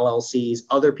as LLCs,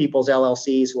 other people's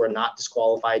LLCs who are not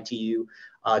disqualified to you,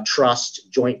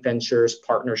 trust, joint ventures,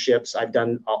 partnerships. I've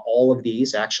done all of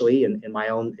these actually in my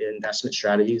own investment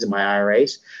strategies in my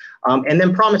IRAs. And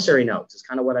then promissory notes is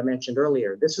kind of what I mentioned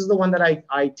earlier. This is the one that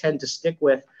I tend to stick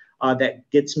with that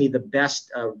gets me the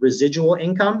best residual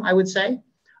income, I would say.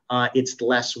 It's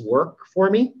less work for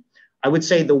me. I would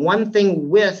say the one thing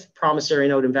with promissory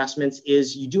note investments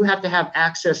is you do have to have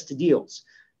access to deals.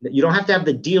 You don't have to have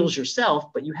the deals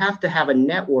yourself, but you have to have a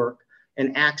network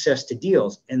and access to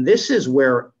deals. And this is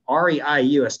where REI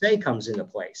USA comes into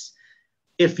place.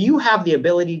 If you have the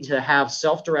ability to have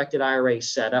self-directed IRAs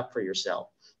set up for yourself,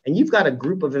 and you've got a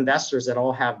group of investors that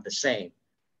all have the same,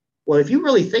 well, if you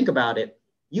really think about it,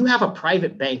 you have a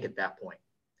private bank at that point.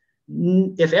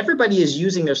 If everybody is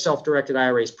using their self-directed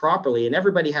IRAs properly and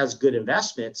everybody has good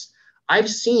investments, I've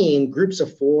seen groups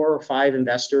of 4 or 5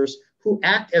 investors who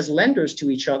act as lenders to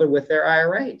each other with their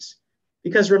IRAs.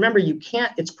 Because remember,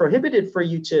 it's prohibited for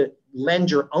you to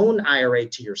lend your own IRA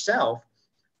to yourself.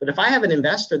 But if I have an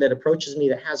investor that approaches me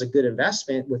that has a good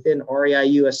investment within REI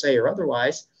USA or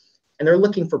otherwise, and they're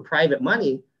looking for private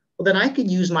money, well, then I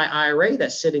could use my IRA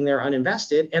that's sitting there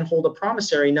uninvested and hold a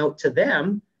promissory note to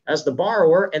them as the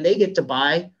borrower, and they get to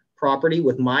buy property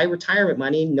with my retirement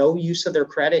money, no use of their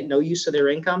credit, no use of their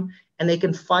income, and they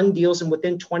can fund deals in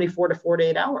within 24 to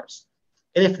 48 hours.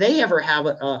 And if they ever have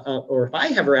or if I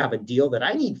ever have a deal that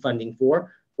I need funding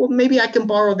for, well, maybe I can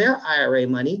borrow their IRA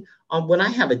money when I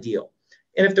have a deal.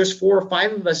 And if there's 4 or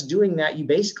 5 of us doing that, you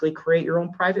basically create your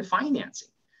own private financing.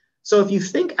 So if you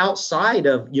think outside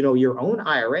of your own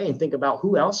IRA and think about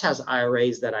who else has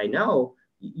IRAs that I know,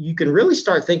 you can really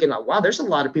start thinking, wow, there's a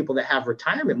lot of people that have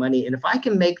retirement money. And if I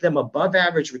can make them above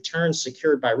average returns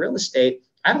secured by real estate,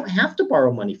 I don't have to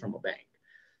borrow money from a bank.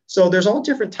 So there's all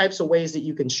different types of ways that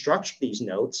you can structure these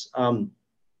notes.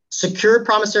 Secured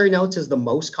promissory notes is the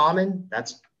most common.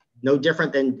 That's no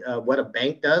different than what a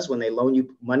bank does when they loan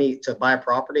you money to buy a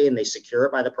property and they secure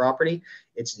it by the property.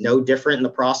 It's no different in the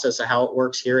process of how it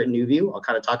works here at NewView. I'll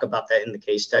kind of talk about that in the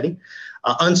case study.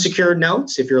 Unsecured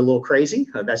notes, if you're a little crazy,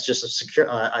 that's just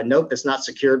a note that's not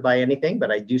secured by anything,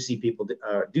 but I do see people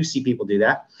do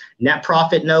that. Net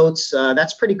profit notes,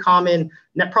 that's pretty common.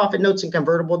 Net profit notes and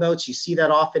convertible notes, you see that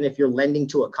often if you're lending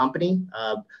to a company.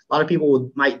 A lot of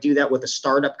people might do that with a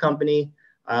startup company.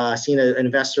 Seen an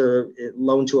investor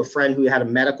loan to a friend who had a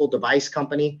medical device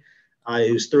company.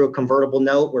 It was through a convertible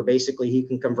note where basically he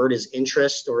can convert his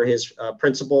interest or his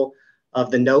principal of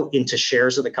the note into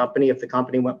shares of the company if the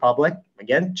company went public.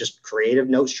 Again, just creative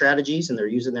note strategies, and they're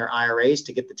using their IRAs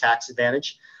to get the tax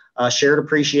advantage. Shared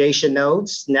appreciation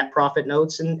notes, net profit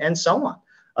notes, and so on.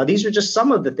 These are just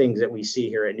some of the things that we see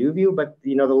here at NewView, but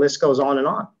the list goes on and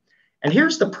on. And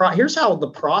here's how the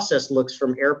process looks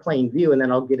from airplane view, and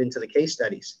then I'll get into the case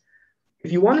studies.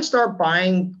 If you want to start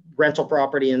buying rental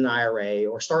property in an IRA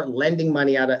or start lending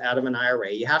money out of an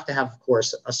IRA, you have to have, of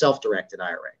course, a self-directed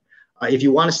IRA. If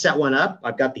you want to set one up,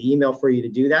 I've got the email for you to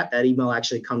do that. That email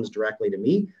actually comes directly to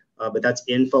me, but that's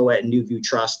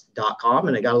info@newviewtrust.com.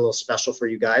 And I got a little special for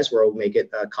you guys where we'll make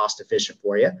it cost efficient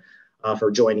for you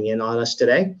for joining in on us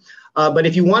today. But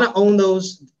if you want to own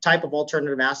those type of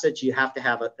alternative assets, you have to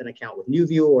have an account with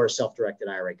NewView or a self-directed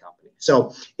IRA company.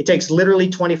 So it takes literally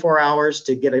 24 hours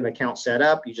to get an account set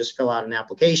up. You just fill out an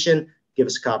application, give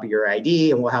us a copy of your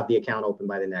ID, and we'll have the account open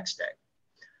by the next day.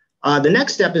 The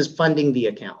next step is funding the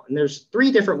account. And there's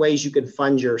 3 different ways you can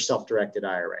fund your self-directed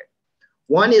IRA.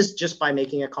 One is just by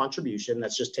making a contribution.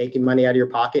 That's just taking money out of your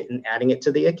pocket and adding it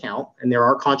to the account. And there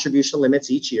are contribution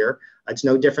limits each year. It's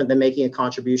no different than making a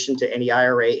contribution to any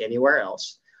IRA anywhere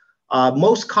else.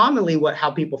 Most commonly,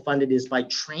 how people fund it is by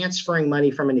transferring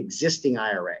money from an existing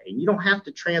IRA. And you don't have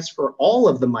to transfer all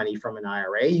of the money from an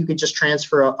IRA. You could just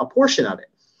transfer a portion of it.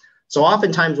 So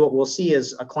oftentimes what we'll see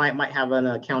is a client might have an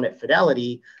account at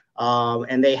Fidelity,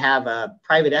 and they have a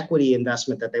private equity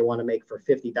investment that they want to make for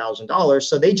 $50,000.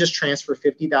 So they just transfer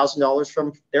 $50,000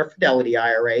 from their Fidelity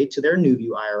IRA to their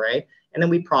NewView IRA, and then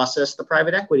we process the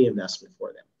private equity investment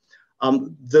for them.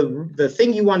 The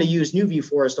thing you want to use NewView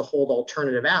for is to hold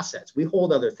alternative assets. We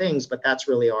hold other things, but that's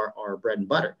really our bread and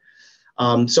butter.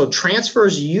 So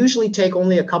transfers usually take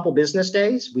only a couple business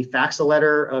days. We fax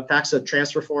a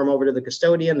transfer form over to the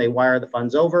custodian. They wire the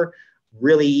funds over.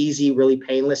 Really easy, really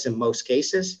painless in most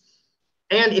cases.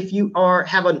 And if you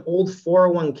have an old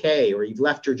 401k or you've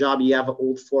left your job, you have an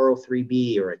old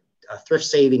 403b or a thrift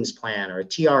savings plan or a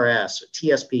TRS or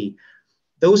TSP,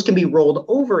 those can be rolled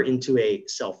over into a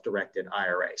self-directed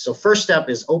IRA. So first step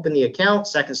is open the account.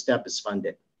 Second step is fund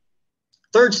it.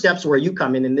 Third step is where you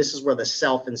come in, and this is where the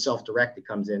self and self-directed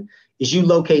comes in, is you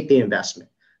locate the investment.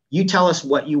 You tell us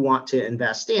what you want to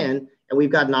invest in, and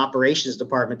we've got an operations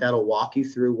department that'll walk you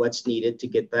through what's needed to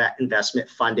get that investment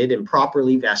funded and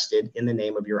properly vested in the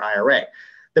name of your IRA.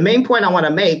 The main point I want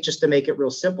to make, just to make it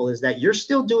real simple, is that you're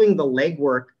still doing the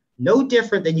legwork, no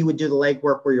different than you would do the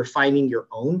legwork where you're finding your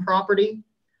own property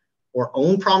or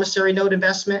own promissory note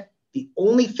investment. The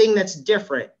only thing that's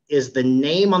different is the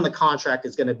name on the contract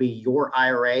is going to be your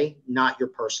IRA, not your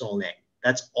personal name.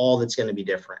 That's all that's going to be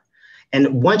different.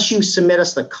 And once you submit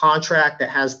us the contract that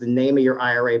has the name of your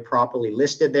IRA properly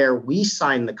listed there, we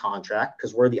sign the contract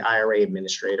because we're the IRA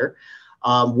administrator.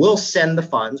 We'll send the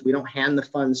funds. We don't hand the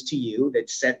funds to you.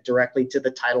 That's sent directly to the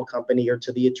title company or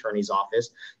to the attorney's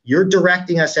office. You're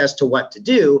directing us as to what to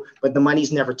do, but the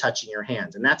money's never touching your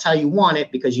hands. And that's how you want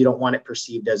it because you don't want it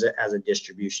perceived as a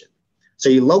distribution. So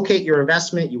you locate your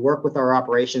investment, you work with our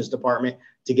operations department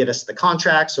to get us the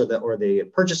contracts or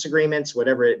the purchase agreements,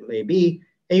 whatever it may be.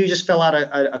 And you just fill out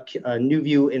a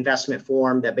NewView investment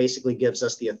form that basically gives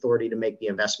us the authority to make the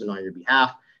investment on your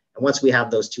behalf. And once we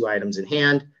have those 2 items in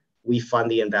hand, we fund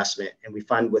the investment, and we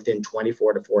fund within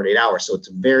 24 to 48 hours. So it's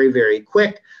very, very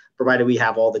quick, provided we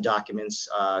have all the documents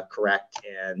correct.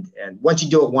 And once you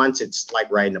do it once, it's like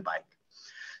riding a bike.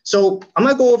 So I'm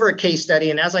going to go over a case study.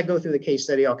 And as I go through the case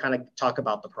study, I'll kind of talk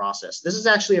about the process. This is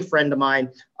actually a friend of mine.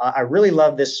 I really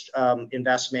love this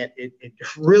investment. It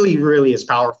really, really is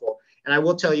powerful. And I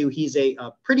will tell you, he's a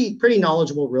pretty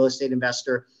knowledgeable real estate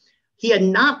investor. He had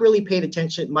not really paid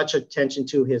much attention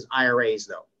to his IRAs,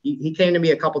 though. He came to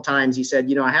me a couple times. He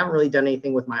said, I haven't really done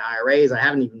anything with my IRAs. I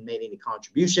haven't even made any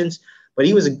contributions. But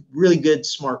he was a really good,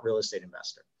 smart real estate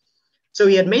investor. So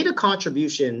he had made a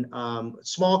contribution,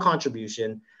 small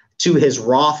contribution, to his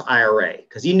Roth IRA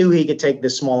because he knew he could take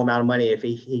this small amount of money. If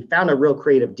he found a real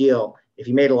creative deal, if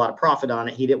he made a lot of profit on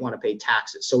it, he didn't want to pay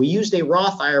taxes. So he used a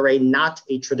Roth IRA, not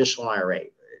a traditional IRA.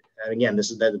 And again,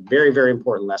 this is a very, very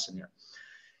important lesson here.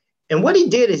 And what he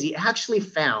did is he actually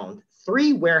found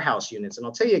 3 warehouse units. And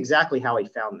I'll tell you exactly how he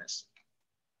found this.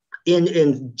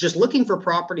 In just looking for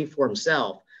property for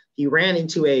himself, he ran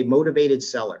into a motivated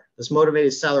seller. This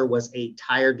motivated seller was a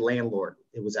tired landlord.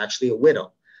 It was actually a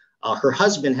widow. Her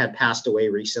husband had passed away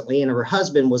recently, and her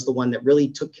husband was the one that really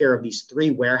took care of these 3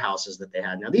 warehouses that they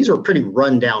had. Now, these were pretty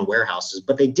rundown warehouses,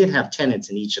 but they did have tenants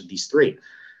in each of these 3.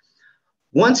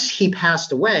 Once he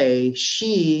passed away,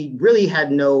 she really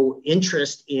had no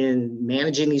interest in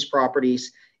managing these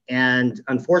properties. And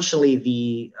unfortunately,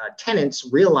 the tenants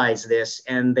realized this,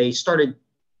 and they started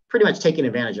pretty much taking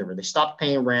advantage of her. They stopped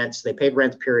paying rents. They paid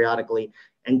rent periodically.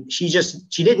 And she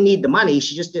didn't need the money.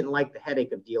 She just didn't like the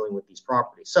headache of dealing with these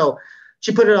properties. So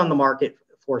she put it on the market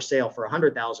for sale for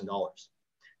 $100,000.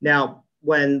 Now,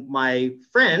 when my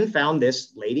friend found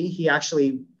this lady, he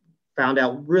actually found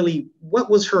out really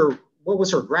what was her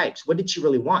gripes. What did she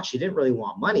really want? She didn't really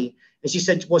want money. And she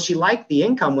said, well, she liked the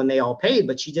income when they all paid,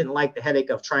 but she didn't like the headache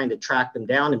of trying to track them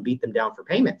down and beat them down for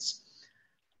payments.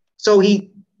 So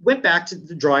he went back to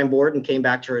the drawing board and came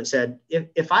back to her and said,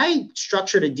 if I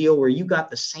structured a deal where you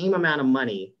got the same amount of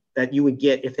money that you would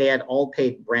get if they had all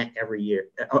paid rent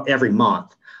every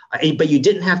month, but you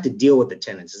didn't have to deal with the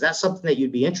tenants, is that something that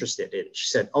you'd be interested in? She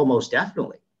said, oh, most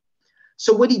definitely.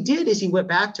 So what he did is he went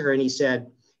back to her and he said,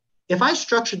 if I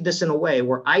structured this in a way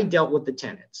where I dealt with the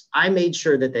tenants, I made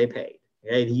sure that they paid.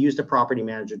 Okay? He used a property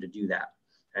manager to do that.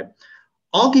 Okay?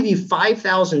 I'll give you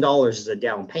 $5,000 as a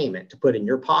down payment to put in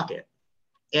your pocket.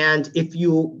 And if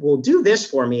you will do this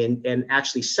for me and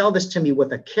actually sell this to me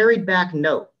with a carried back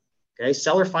note, okay,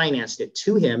 seller financed it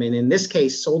to him, and in this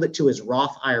case, sold it to his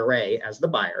Roth IRA as the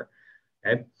buyer,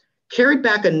 okay, carried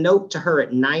back a note to her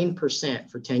at 9%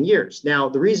 for 10 years. Now,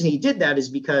 the reason he did that is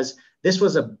because this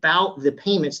was about the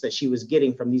payments that she was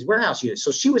getting from these warehouse units.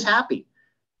 So she was happy.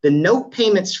 The note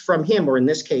payments from him, or in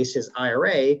this case, his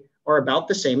IRA, are about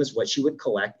the same as what she would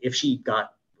collect if she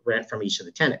got rent from each of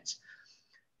the tenants.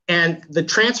 And the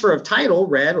transfer of title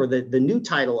read, or the new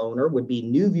title owner would be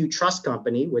New View Trust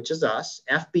Company, which is us.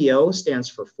 FBO stands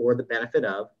for the benefit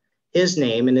of, his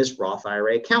name and his Roth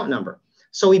IRA account number.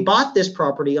 So he bought this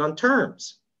property on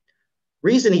terms.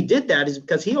 Reason he did that is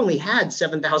because he only had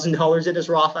 $7,000 in his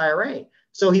Roth IRA.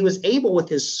 So he was able, with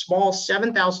his small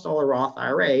 $7,000 Roth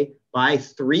IRA, buy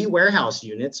 3 warehouse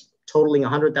units totaling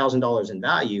 $100,000 in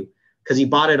value because he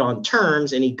bought it on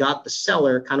terms and he got the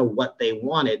seller kind of what they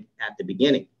wanted at the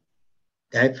beginning.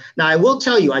 Okay. Now, I will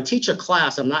tell you, I teach a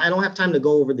class. I don't have time to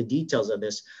go over the details of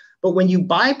this, but when you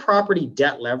buy property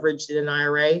debt leveraged in an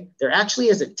IRA, there actually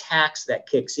is a tax that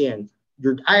kicks in.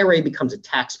 Your IRA becomes a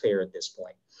taxpayer at this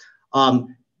point.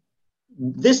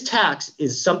 This tax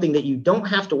is something that you don't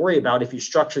have to worry about if you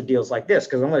structure deals like this,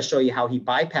 because I'm going to show you how he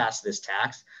bypassed this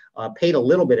tax, paid a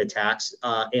little bit of tax.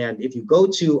 And if you go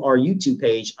to our YouTube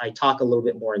page, I talk a little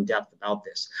bit more in depth about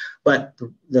this. But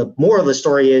the moral of the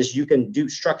story is you can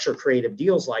structure creative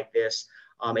deals like this,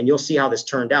 and you'll see how this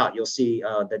turned out. You'll see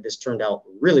that this turned out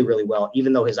really, really well,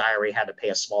 even though his IRA had to pay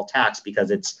a small tax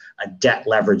because it's a debt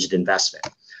leveraged investment.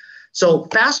 So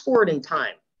fast forward in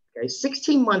time. Okay,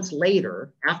 16 months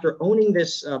later, after owning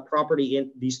this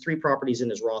these 3 properties in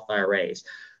his Roth IRAs,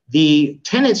 the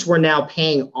tenants were now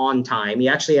paying on time. He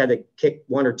actually had to kick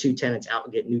 1 or 2 tenants out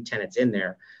and get new tenants in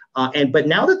there. But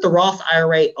now that the Roth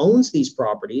IRA owns these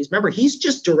properties, remember, he's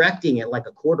just directing it like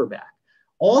a quarterback.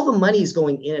 All the money is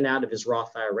going in and out of his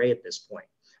Roth IRA at this point.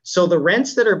 So the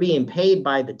rents that are being paid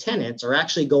by the tenants are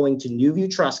actually going to New View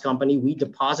Trust Company. We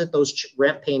deposit those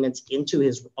rent payments into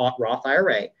his Roth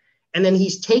IRA. And then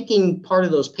he's taking part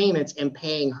of those payments and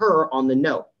paying her on the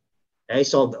note. Okay,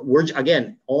 so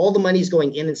again, all the money's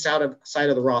going in and out of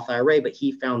the Roth IRA, but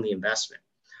he found the investment.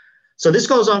 So this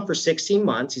goes on for 16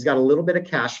 months. He's got a little bit of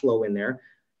cash flow in there.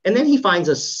 And then he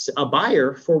finds a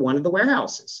buyer for one of the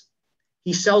warehouses.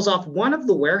 He sells off one of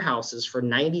the warehouses for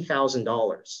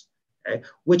 $90,000, okay,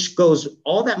 which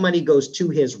all that money goes to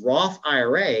his Roth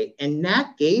IRA. And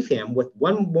that gave him, with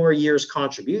 1 more year's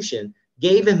contribution,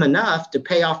 gave him enough to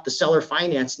pay off the seller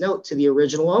finance note to the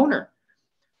original owner.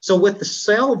 So with the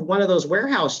sale of one of those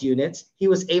warehouse units, he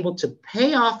was able to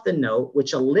pay off the note,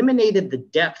 which eliminated the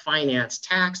debt finance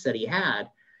tax that he had.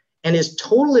 And his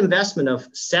total investment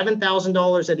of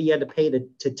 $7,000 that he had to pay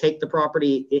to take the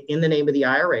property in the name of the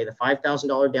IRA, the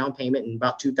 $5,000 down payment and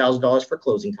about $2,000 for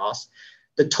closing costs,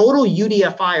 the total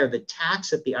UDFI, or the tax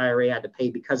that the IRA had to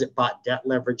pay because it bought debt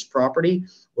leveraged property,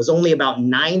 was only about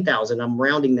 $9,000. I'm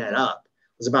rounding that up.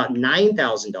 was about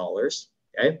 $9,000.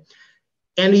 Okay.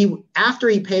 And after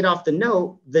he paid off the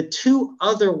note, the two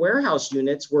other warehouse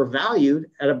units were valued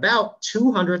at about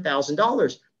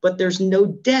 $200,000, but there's no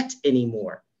debt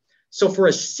anymore. So for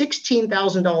a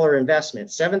 $16,000 investment,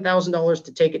 $7,000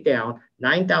 to take it down,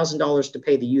 $9,000 to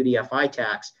pay the UDFI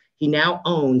tax, he now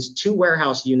owns two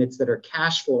warehouse units that are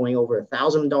cash flowing over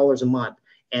 $1,000 a month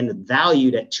and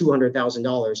valued at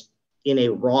 $200,000 in a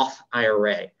Roth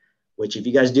IRA, which if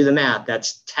you guys do the math,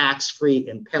 that's tax-free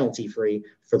and penalty-free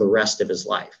for the rest of his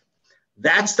life.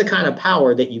 That's the kind of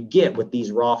power that you get with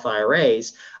these Roth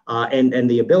IRAs, and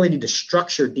the ability to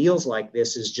structure deals like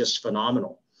this is just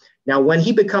phenomenal. Now, when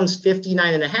he becomes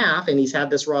 59 and a half and he's had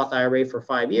this Roth IRA for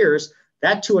 5 years,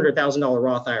 that $200,000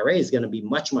 Roth IRA is going to be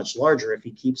much, much larger if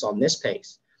he keeps on this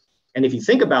pace. And if you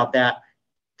think about that,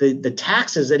 the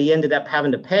taxes that he ended up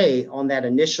having to pay on that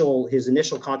his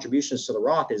initial contributions to the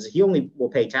Roth is he only will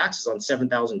pay taxes on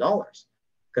 $7,000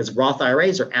 because Roth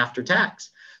IRAs are after tax.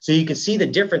 So you can see the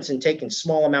difference in taking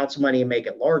small amounts of money and make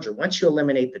it larger. Once you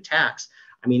eliminate the tax,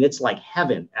 I mean, it's like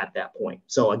heaven at that point.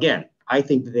 So again, I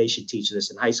think that they should teach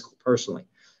this in high school personally.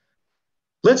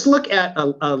 Let's look at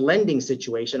a lending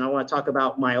situation. I want to talk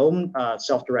about my own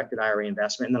self-directed IRA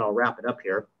investment, and then I'll wrap it up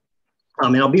here.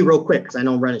 And I'll be real quick because I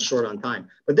know I'm running short on time.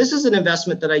 But this is an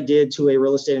investment that I did to a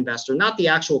real estate investor, not the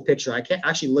actual picture. I can't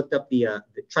actually looked up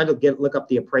look up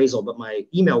the appraisal, but my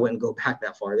email wouldn't go back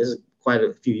that far. This is quite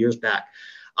a few years back.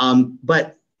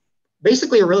 But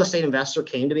basically, a real estate investor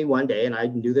came to me one day, and I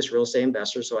knew this real estate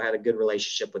investor, so I had a good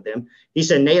relationship with him. He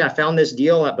said, "Nate, I found this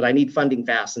deal, but I need funding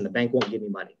fast, and the bank won't give me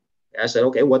money." I said,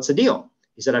 "Okay, what's the deal?"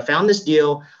 He said, "I found this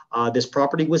deal. This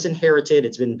property was inherited.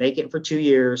 It's been vacant for 2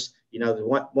 years. You know,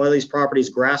 one of these properties,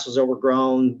 grass was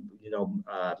overgrown. You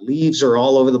know, leaves are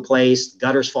all over the place,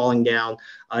 gutters falling down,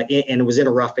 and it was in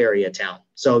a rough area of town.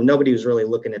 So nobody was really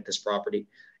looking at this property,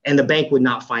 and the bank would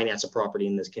not finance a property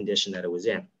in this condition that it was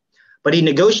in." But he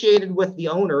negotiated with the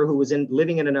owner who was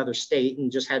living in another state and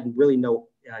just had really no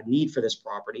need for this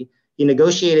property. He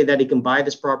negotiated that he can buy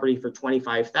this property for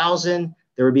 $25,000.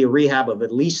 There would be a rehab of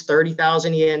at least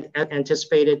 $30,000 he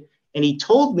anticipated. And he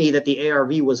told me that the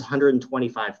ARV was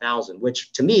 $125,000,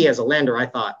 which to me as a lender, I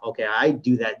thought, okay, I'd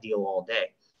do that deal all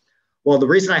day. Well, the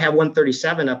reason I have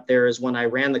 137 up there is when I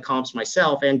ran the comps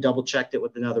myself and double checked it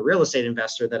with another real estate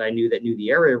investor that I knew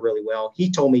the area really well.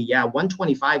 He told me, yeah,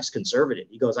 125 is conservative.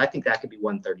 He goes, I think that could be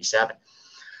 137.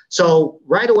 So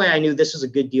right away, I knew this was a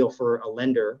good deal for a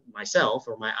lender, myself,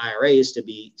 or my IRAs to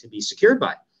be secured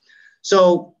by.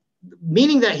 So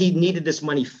meaning that he needed this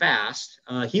money fast,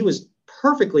 he was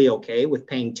perfectly okay with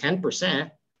paying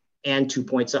 10% and 2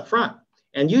 points up front.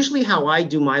 And usually how I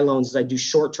do my loans is I do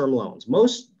short-term loans.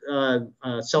 Most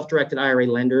self-directed IRA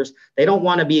lenders, they don't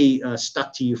want to be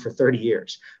stuck to you for 30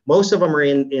 years. Most of them are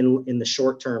in the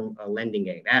short-term lending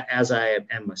game, as I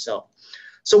am myself.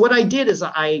 So what I did is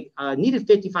I needed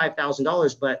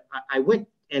 $55,000, but I went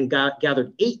and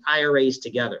gathered 8 IRAs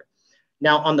together.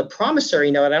 Now, on the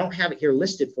promissory note, I don't have it here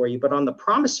listed for you, but on the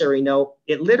promissory note,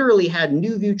 it literally had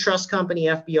New View Trust Company,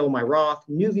 FBO, my Roth,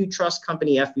 New View Trust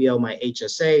Company, FBO, my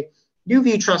HSA, New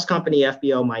View Trust Company,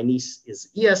 FBO, my niece is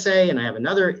ESA, and I have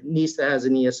another niece that has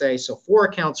an ESA. So 4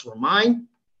 accounts were mine.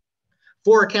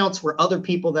 4 accounts were other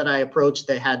people that I approached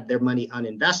that had their money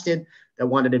uninvested that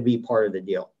wanted to be part of the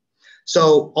deal.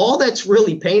 So all that's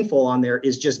really painful on there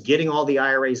is just getting all the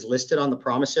IRAs listed on the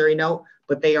promissory note,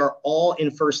 but they are all in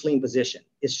first lien position.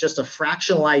 It's just a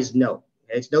fractionalized note.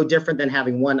 It's no different than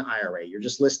having 1 IRA. You're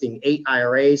just listing 8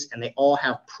 IRAs, and they all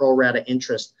have pro rata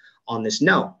interest on this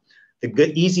note. The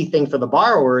good, easy thing for the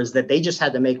borrower is that they just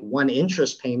had to make 1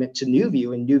 interest payment to New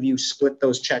View, and New View split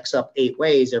those checks up 8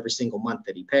 ways every single month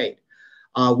that he paid.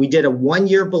 We did a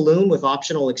 1-year balloon with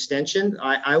optional extension.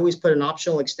 I always put an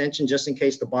optional extension just in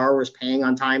case the borrower is paying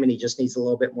on time and he just needs a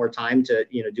little bit more time to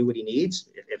do what he needs.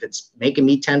 If it's making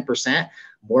me 10%,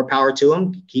 more power to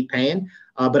him, keep paying.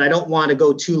 But I don't want to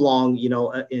go too long, in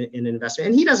an investment.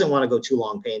 And he doesn't want to go too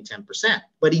long paying 10%.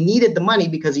 But he needed the money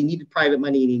because he needed private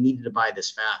money and he needed to buy this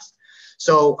fast.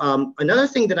 So another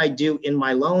thing that I do in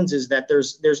my loans is that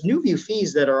there's New View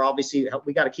fees that are obviously,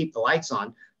 we got to keep the lights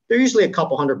on. They're usually a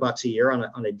couple $100 a year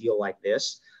on a deal like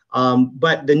this.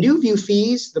 But the New View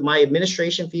fees, my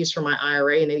administration fees for my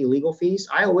IRA and any legal fees,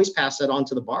 I always pass that on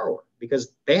to the borrower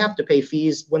because they have to pay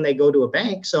fees when they go to a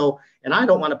bank. And I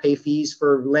don't want to pay fees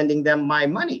for lending them my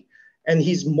money. And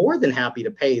he's more than happy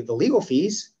to pay the legal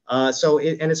fees.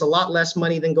 And it's a lot less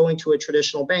money than going to a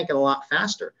traditional bank and a lot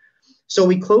faster. So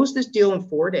we closed this deal in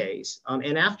 4 days.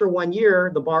 And after 1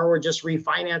 year, the borrower just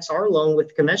refinanced our loan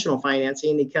with conventional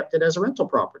financing and he kept it as a rental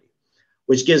property,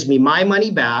 which gives me my money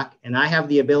back, and I have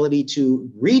the ability to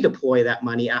redeploy that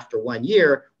money after 1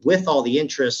 year with all the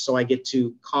interest, so I get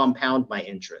to compound my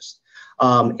interest.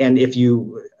 And if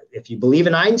you believe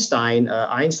in Einstein,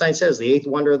 Einstein says the eighth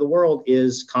wonder of the world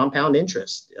is compound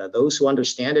interest. Those who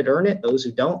understand it earn it; those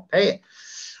who don't pay it.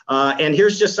 And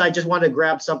I just want to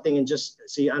grab something and just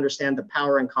so you understand the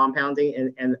power in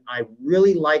compounding. And I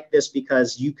really like this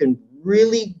because you can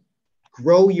really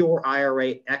grow your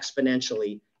IRA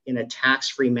exponentially in a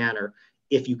tax-free manner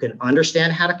if you can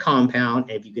understand how to compound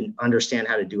and if you can understand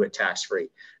how to do it tax-free.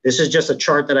 This is just a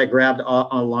chart that I grabbed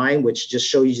online, which just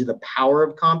shows you the power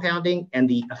of compounding and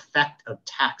the effect of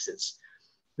taxes.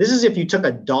 This is if you took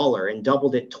 $1 and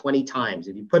doubled it 20 times.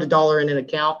 If you put $1 in an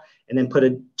account and then put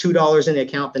 $2 in the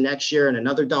account the next year and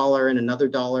another $1 and another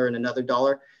 $1 and another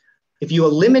 $1, if you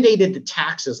eliminated the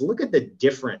taxes, look at the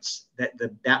difference that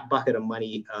that bucket of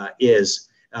money is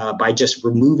by just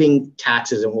removing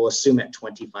taxes, and we'll assume at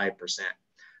 25%.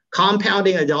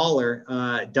 Compounding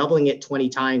 $1, doubling it 20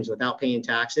 times without paying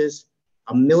taxes,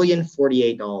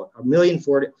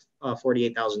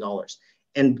 $1,048,000.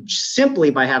 And simply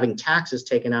by having taxes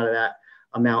taken out of that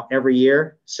amount every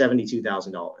year,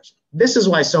 $72,000. This is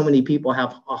why so many people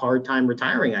have a hard time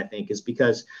retiring, I think, is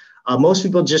because most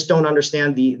people just don't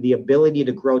understand the ability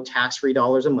to grow tax-free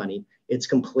dollars of money. It's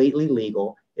completely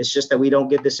legal. It's just that we don't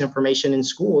get this information in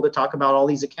school to talk about all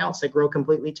these accounts that grow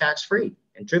completely tax-free.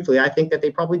 And truthfully, I think that they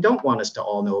probably don't want us to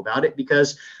all know about it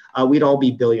because we'd all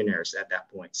be billionaires at that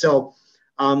point. So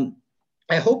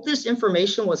I hope this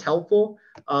information was helpful.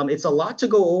 It's a lot to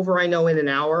go over, I know, in an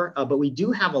hour, but we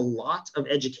do have a lot of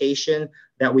education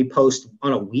that we post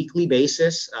on a weekly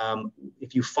basis.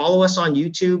 If you follow us on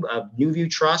YouTube, NewView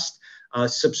Trust,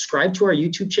 subscribe to our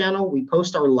YouTube channel. We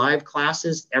post our live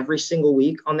classes every single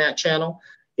week on that channel.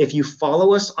 If you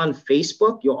follow us on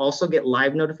Facebook, you'll also get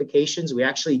live notifications. We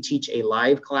actually teach a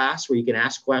live class where you can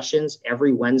ask questions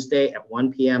every Wednesday at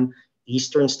 1 p.m.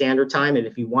 Eastern Standard Time. And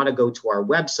if you want to go to our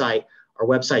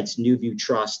website's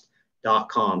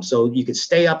newviewtrust.com. So you can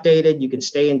stay updated, you can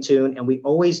stay in tune, and we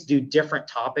always do different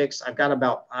topics. I've got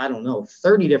about,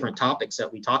 30 different topics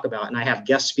that we talk about, and I have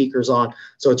guest speakers on.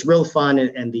 So it's real fun,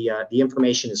 and the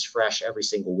information is fresh every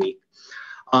single week.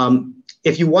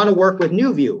 If you want to work with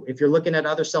NewView, if you're looking at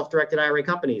other self-directed IRA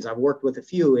companies, I've worked with a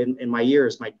few in my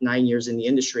 9 years in the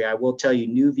industry. I will tell you,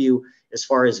 NewView, as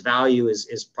far as value,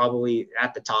 is probably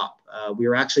at the top. We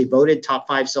were actually voted top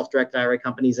 5 self-directed IRA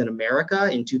companies in America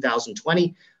in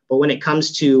 2020. But when it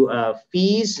comes to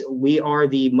fees, we are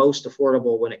the most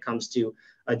affordable when it comes to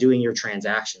doing your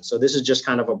transaction. So this is just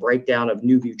kind of a breakdown of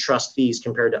NewView Trust fees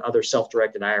compared to other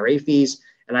self-directed IRA fees.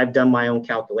 And I've done my own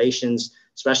calculations.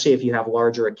 Especially if you have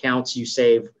larger accounts, you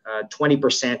save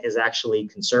 20% is actually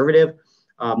conservative.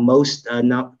 Most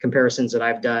comparisons that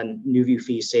I've done, NewView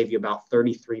fees save you about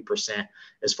 33%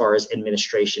 as far as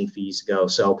administration fees go.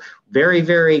 So very,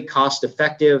 very cost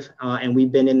effective. And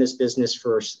we've been in this business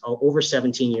for over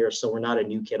 17 years. So we're not a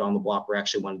new kid on the block. We're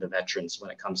actually one of the veterans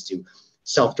when it comes to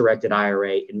self-directed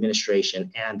IRA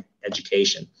administration and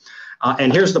education.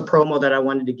 And here's the promo that I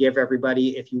wanted to give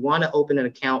everybody. If you want to open an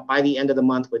account by the end of the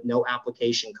month with no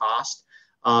application cost,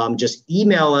 just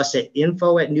email us at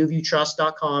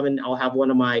info@newviewtrust.com, and I'll have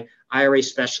one of my IRA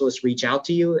specialists reach out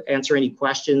to you, answer any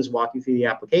questions, walk you through the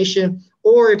application.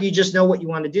 Or if you just know what you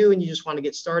want to do and you just want to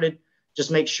get started,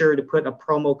 just make sure to put a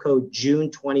promo code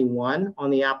June21 on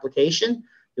the application.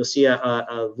 You'll see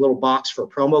a little box for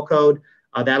promo code.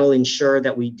 That'll ensure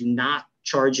that we do not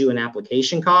charge you an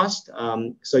application cost.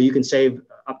 So you can save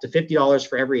up to $50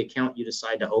 for every account you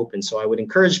decide to open. So I would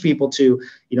encourage people to,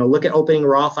 look at opening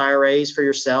Roth IRAs for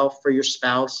yourself, for your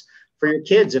spouse, for your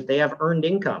kids, if they have earned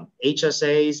income,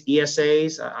 HSAs,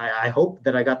 ESAs. I hope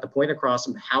that I got the point across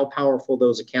of how powerful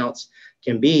those accounts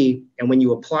can be. And when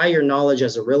you apply your knowledge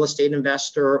as a real estate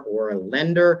investor or a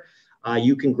lender,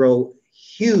 you can grow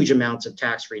huge amounts of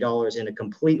tax-free dollars in a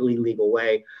completely legal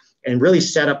way, and really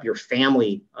set up your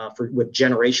family with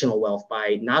generational wealth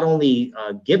by not only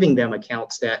giving them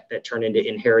accounts that turn into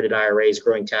inherited IRAs,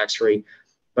 growing tax-free,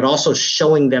 but also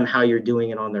showing them how you're doing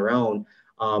it on their own.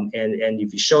 And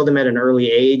if you show them at an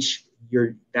early age,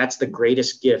 that's the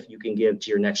greatest gift you can give to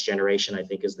your next generation, I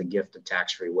think, is the gift of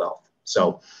tax-free wealth.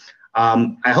 So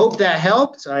I hope that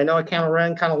helped. I know I kind of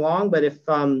ran kind of long, but if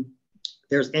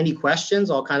there's any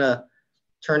questions, I'll kind of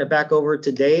turn it back over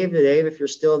to Dave. Dave, if you're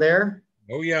still there.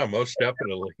 Oh, yeah, most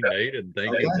definitely, Nate. And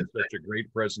thank you for such a great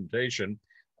presentation.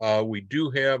 We do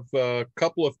have a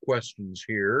couple of questions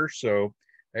here. So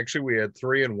actually, we had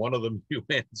 3, and one of them you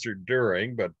answered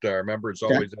during, but our members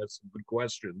always ask some good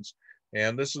questions.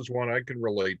 And this is one I can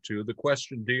relate to. The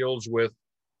question deals with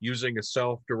using a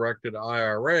self-directed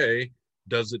IRA.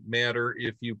 does it matter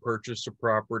if you purchase a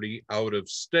property out of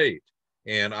state?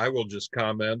 And I will just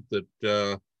comment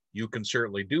that you can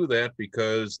certainly do that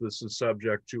because this is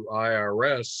subject to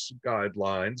IRS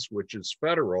guidelines, which is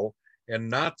federal and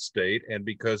not state. And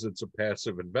because it's a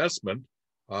passive investment,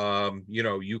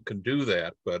 you can do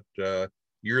that. But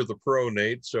you're the pro,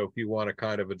 Nate. So if you want to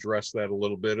kind of address that a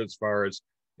little bit as far as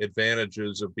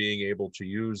advantages of being able to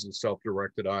use the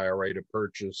self-directed IRA to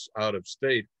purchase out of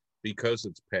state because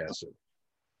it's passive.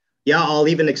 Yeah, I'll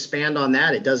even expand on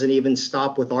that. It doesn't even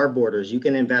stop with our borders. You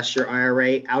can invest your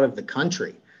IRA out of the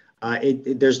country.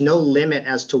 There's no limit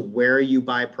as to where you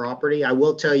buy property. I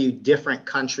will tell you different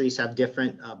countries have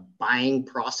different buying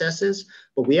processes,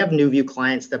 but we have NewView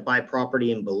clients that buy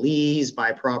property in Belize,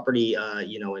 buy property,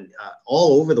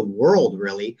 all over the world,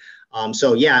 really.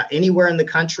 So yeah, anywhere in the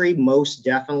country, most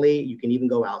definitely. You can even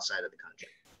go outside of the country.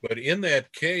 But in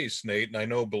that case, Nate, and I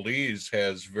know Belize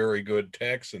has very good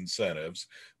tax incentives,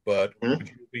 but would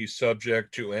you be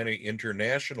subject to any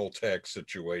international tax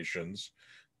situations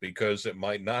because it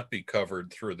might not be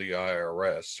covered through the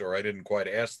IRS? Or I didn't quite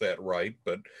ask that right,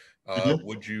 but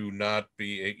would you not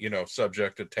be,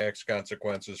 subject to tax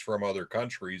consequences from other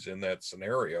countries in that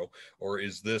scenario? Or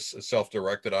is this a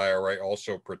self-directed IRA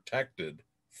also protected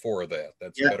for that?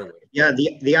 That's a better way to put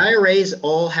it. The IRAs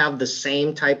all have the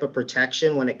same type of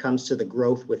protection when it comes to the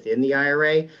growth within the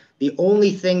IRA. The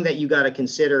only thing that you got to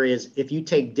consider is if you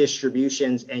take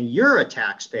distributions and you're a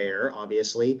taxpayer,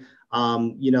 obviously,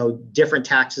 different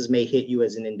taxes may hit you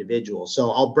as an individual.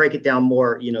 So I'll break it down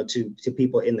more, to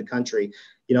people in the country.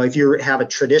 If you have a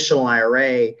traditional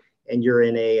IRA and you're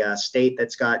in a state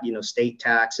that's got, state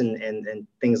tax and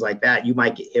things like that, you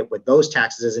might get hit with those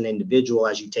taxes as an individual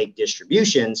as you take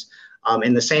distributions.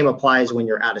 And the same applies when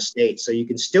you're out of state. So you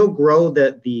can still grow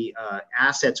the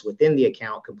assets within the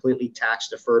account completely tax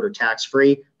deferred or tax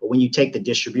free. But when you take the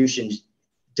distributions,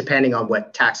 depending on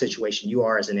what tax situation you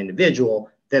are as an individual,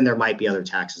 then there might be other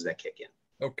taxes that kick in.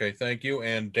 Okay, thank you.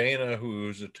 And Dana,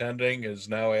 who's attending, is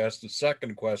now asked a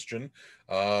second question.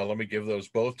 Let me give those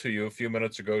both to you. A few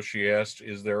minutes ago, she asked,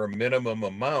 is there a minimum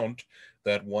amount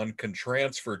that one can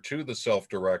transfer to the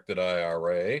self-directed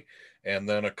IRA? And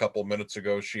then a couple minutes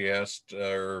ago, she asked,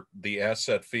 the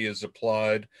asset fee is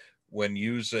applied when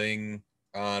using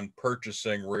on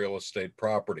purchasing real estate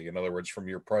property. In other words, from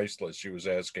your price list, she was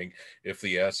asking if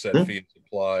the asset fee is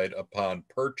applied upon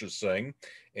purchasing.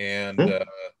 And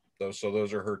so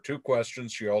those are her two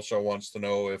questions. She also wants to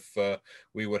know if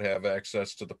we would have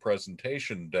access to the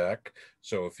presentation deck.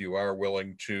 So if you are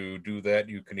willing to do that,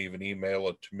 you can even email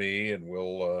it to me and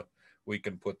we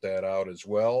can put that out as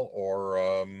well. Or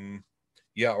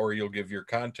or you'll give your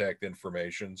contact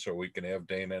information so we can have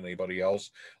Dana and anybody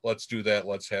else. Let's do that.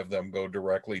 Let's have them go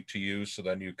directly to you so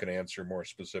then you can answer more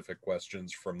specific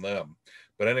questions from them.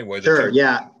 But anyway,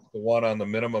 the one on the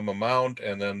minimum amount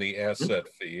and then the asset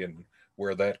fee and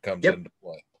where that comes into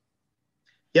play.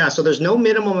 Yeah, so there's no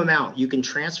minimum amount. You can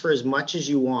transfer as much as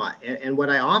you want. And what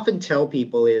I often tell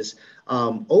people is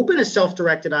open a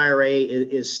self-directed IRA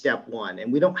is step one,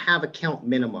 and we don't have account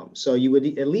minimum. So you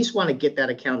would at least want to get that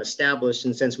account established.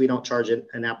 And since we don't charge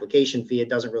an application fee, it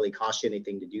doesn't really cost you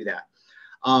anything to do that.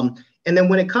 And then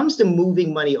when it comes to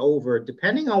moving money over,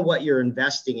 depending on what you're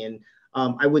investing in,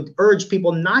 I would urge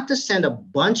people not to send a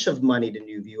bunch of money to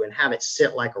NewView and have it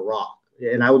sit like a rock.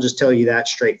 And I will just tell you that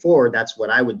straightforward. That's what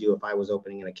I would do if I was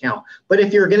opening an account. But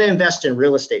if you're going to invest in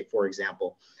real estate, for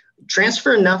example,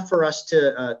 transfer enough for us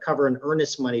to cover an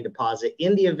earnest money deposit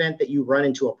in the event that you run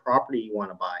into a property you want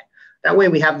to buy. That way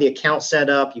we have the account set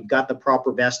up. You've got the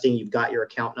proper vesting. You've got your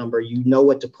account number. You know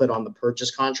what to put on the purchase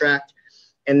contract.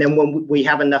 And then when we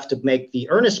have enough to make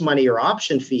the earnest money or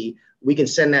option fee, we can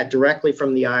send that directly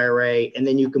from the IRA. And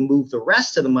then you can move the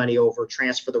rest of the money over,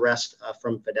 transfer the rest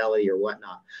from Fidelity or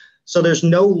whatnot. So there's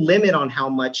no limit on how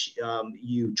much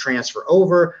you transfer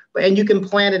over, and you can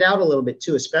plan it out a little bit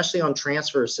too, especially on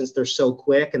transfers. Since they're so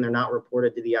quick and they're not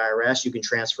reported to the IRS, you can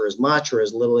transfer as much or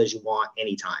as little as you want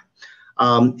anytime.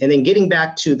 And then getting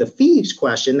back to the fees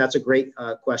question, that's a great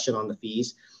question on the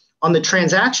fees. On the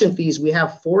transaction fees, we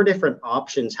have 4 different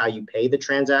options how you pay the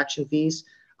transaction fees.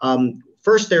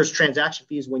 First, there's transaction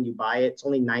fees when you buy it. It's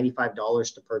only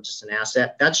 $95 to purchase an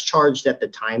asset. That's charged at the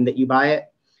time that you buy it.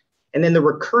 And then the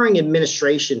recurring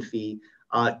administration fee,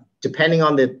 depending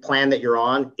on the plan that you're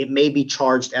on, it may be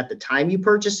charged at the time you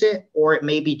purchase it, or it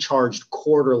may be charged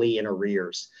quarterly in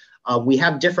arrears. We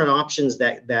have different options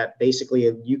that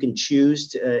basically you can choose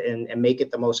to, and make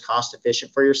it the most cost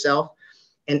efficient for yourself.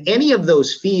 And any of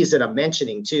those fees that I'm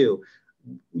mentioning too,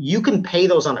 you can pay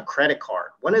those on a credit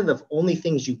card. One of the only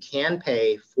things you can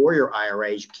pay for your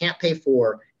IRAs, you can't pay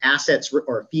for assets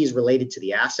or fees related to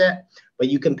the asset, but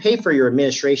you can pay for your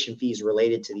administration fees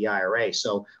related to the IRA.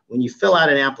 So when you fill out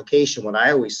an application, what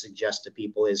I always suggest to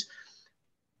people is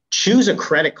choose a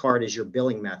credit card as your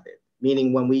billing method,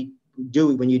 meaning when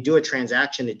you do a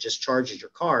transaction, it just charges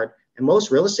your card. And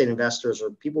most real estate investors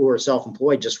or people who are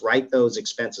self-employed just write those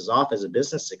expenses off as a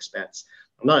business expense.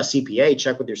 I'm not a CPA,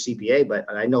 check with your CPA, but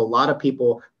I know a lot of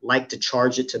people like to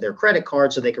charge it to their credit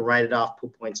card so they can write it off,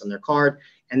 put points on their card.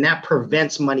 And that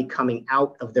prevents money coming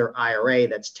out of their IRA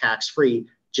that's tax-free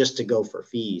just to go for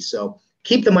fees. So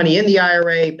keep the money in the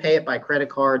IRA, pay it by credit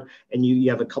card, and you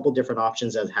have a couple different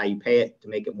options as how you pay it to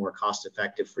make it more cost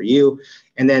effective for you.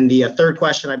 And then the third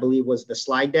question, I believe, was the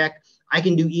slide deck. I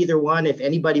can do either one. If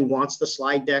anybody wants the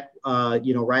slide deck,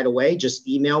 right away, just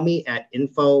email me at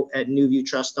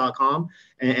info@newviewtrust.com,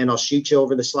 and I'll shoot you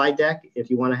over the slide deck if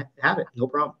you want to have it. No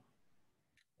problem.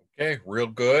 Okay, real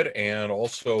good. And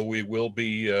also, we will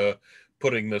be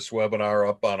putting this webinar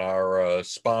up on our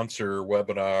sponsor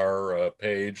webinar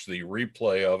page, the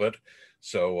replay of it.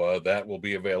 So that will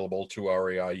be available to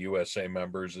REI USA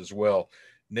members as well.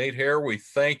 Nate Hare, we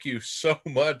thank you so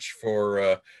much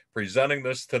for presenting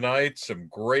this tonight. Some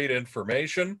great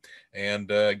information.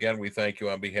 And again, we thank you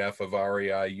on behalf of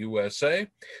REI USA.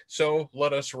 So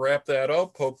let us wrap that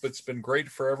up. Hope it's been great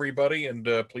for everybody. And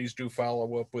please do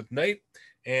follow up with Nate.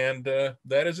 And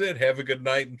that is it. Have a good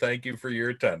night, and thank you for your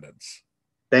attendance.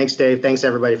 Thanks, Dave. Thanks,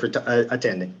 everybody, for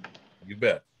attending. You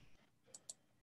bet.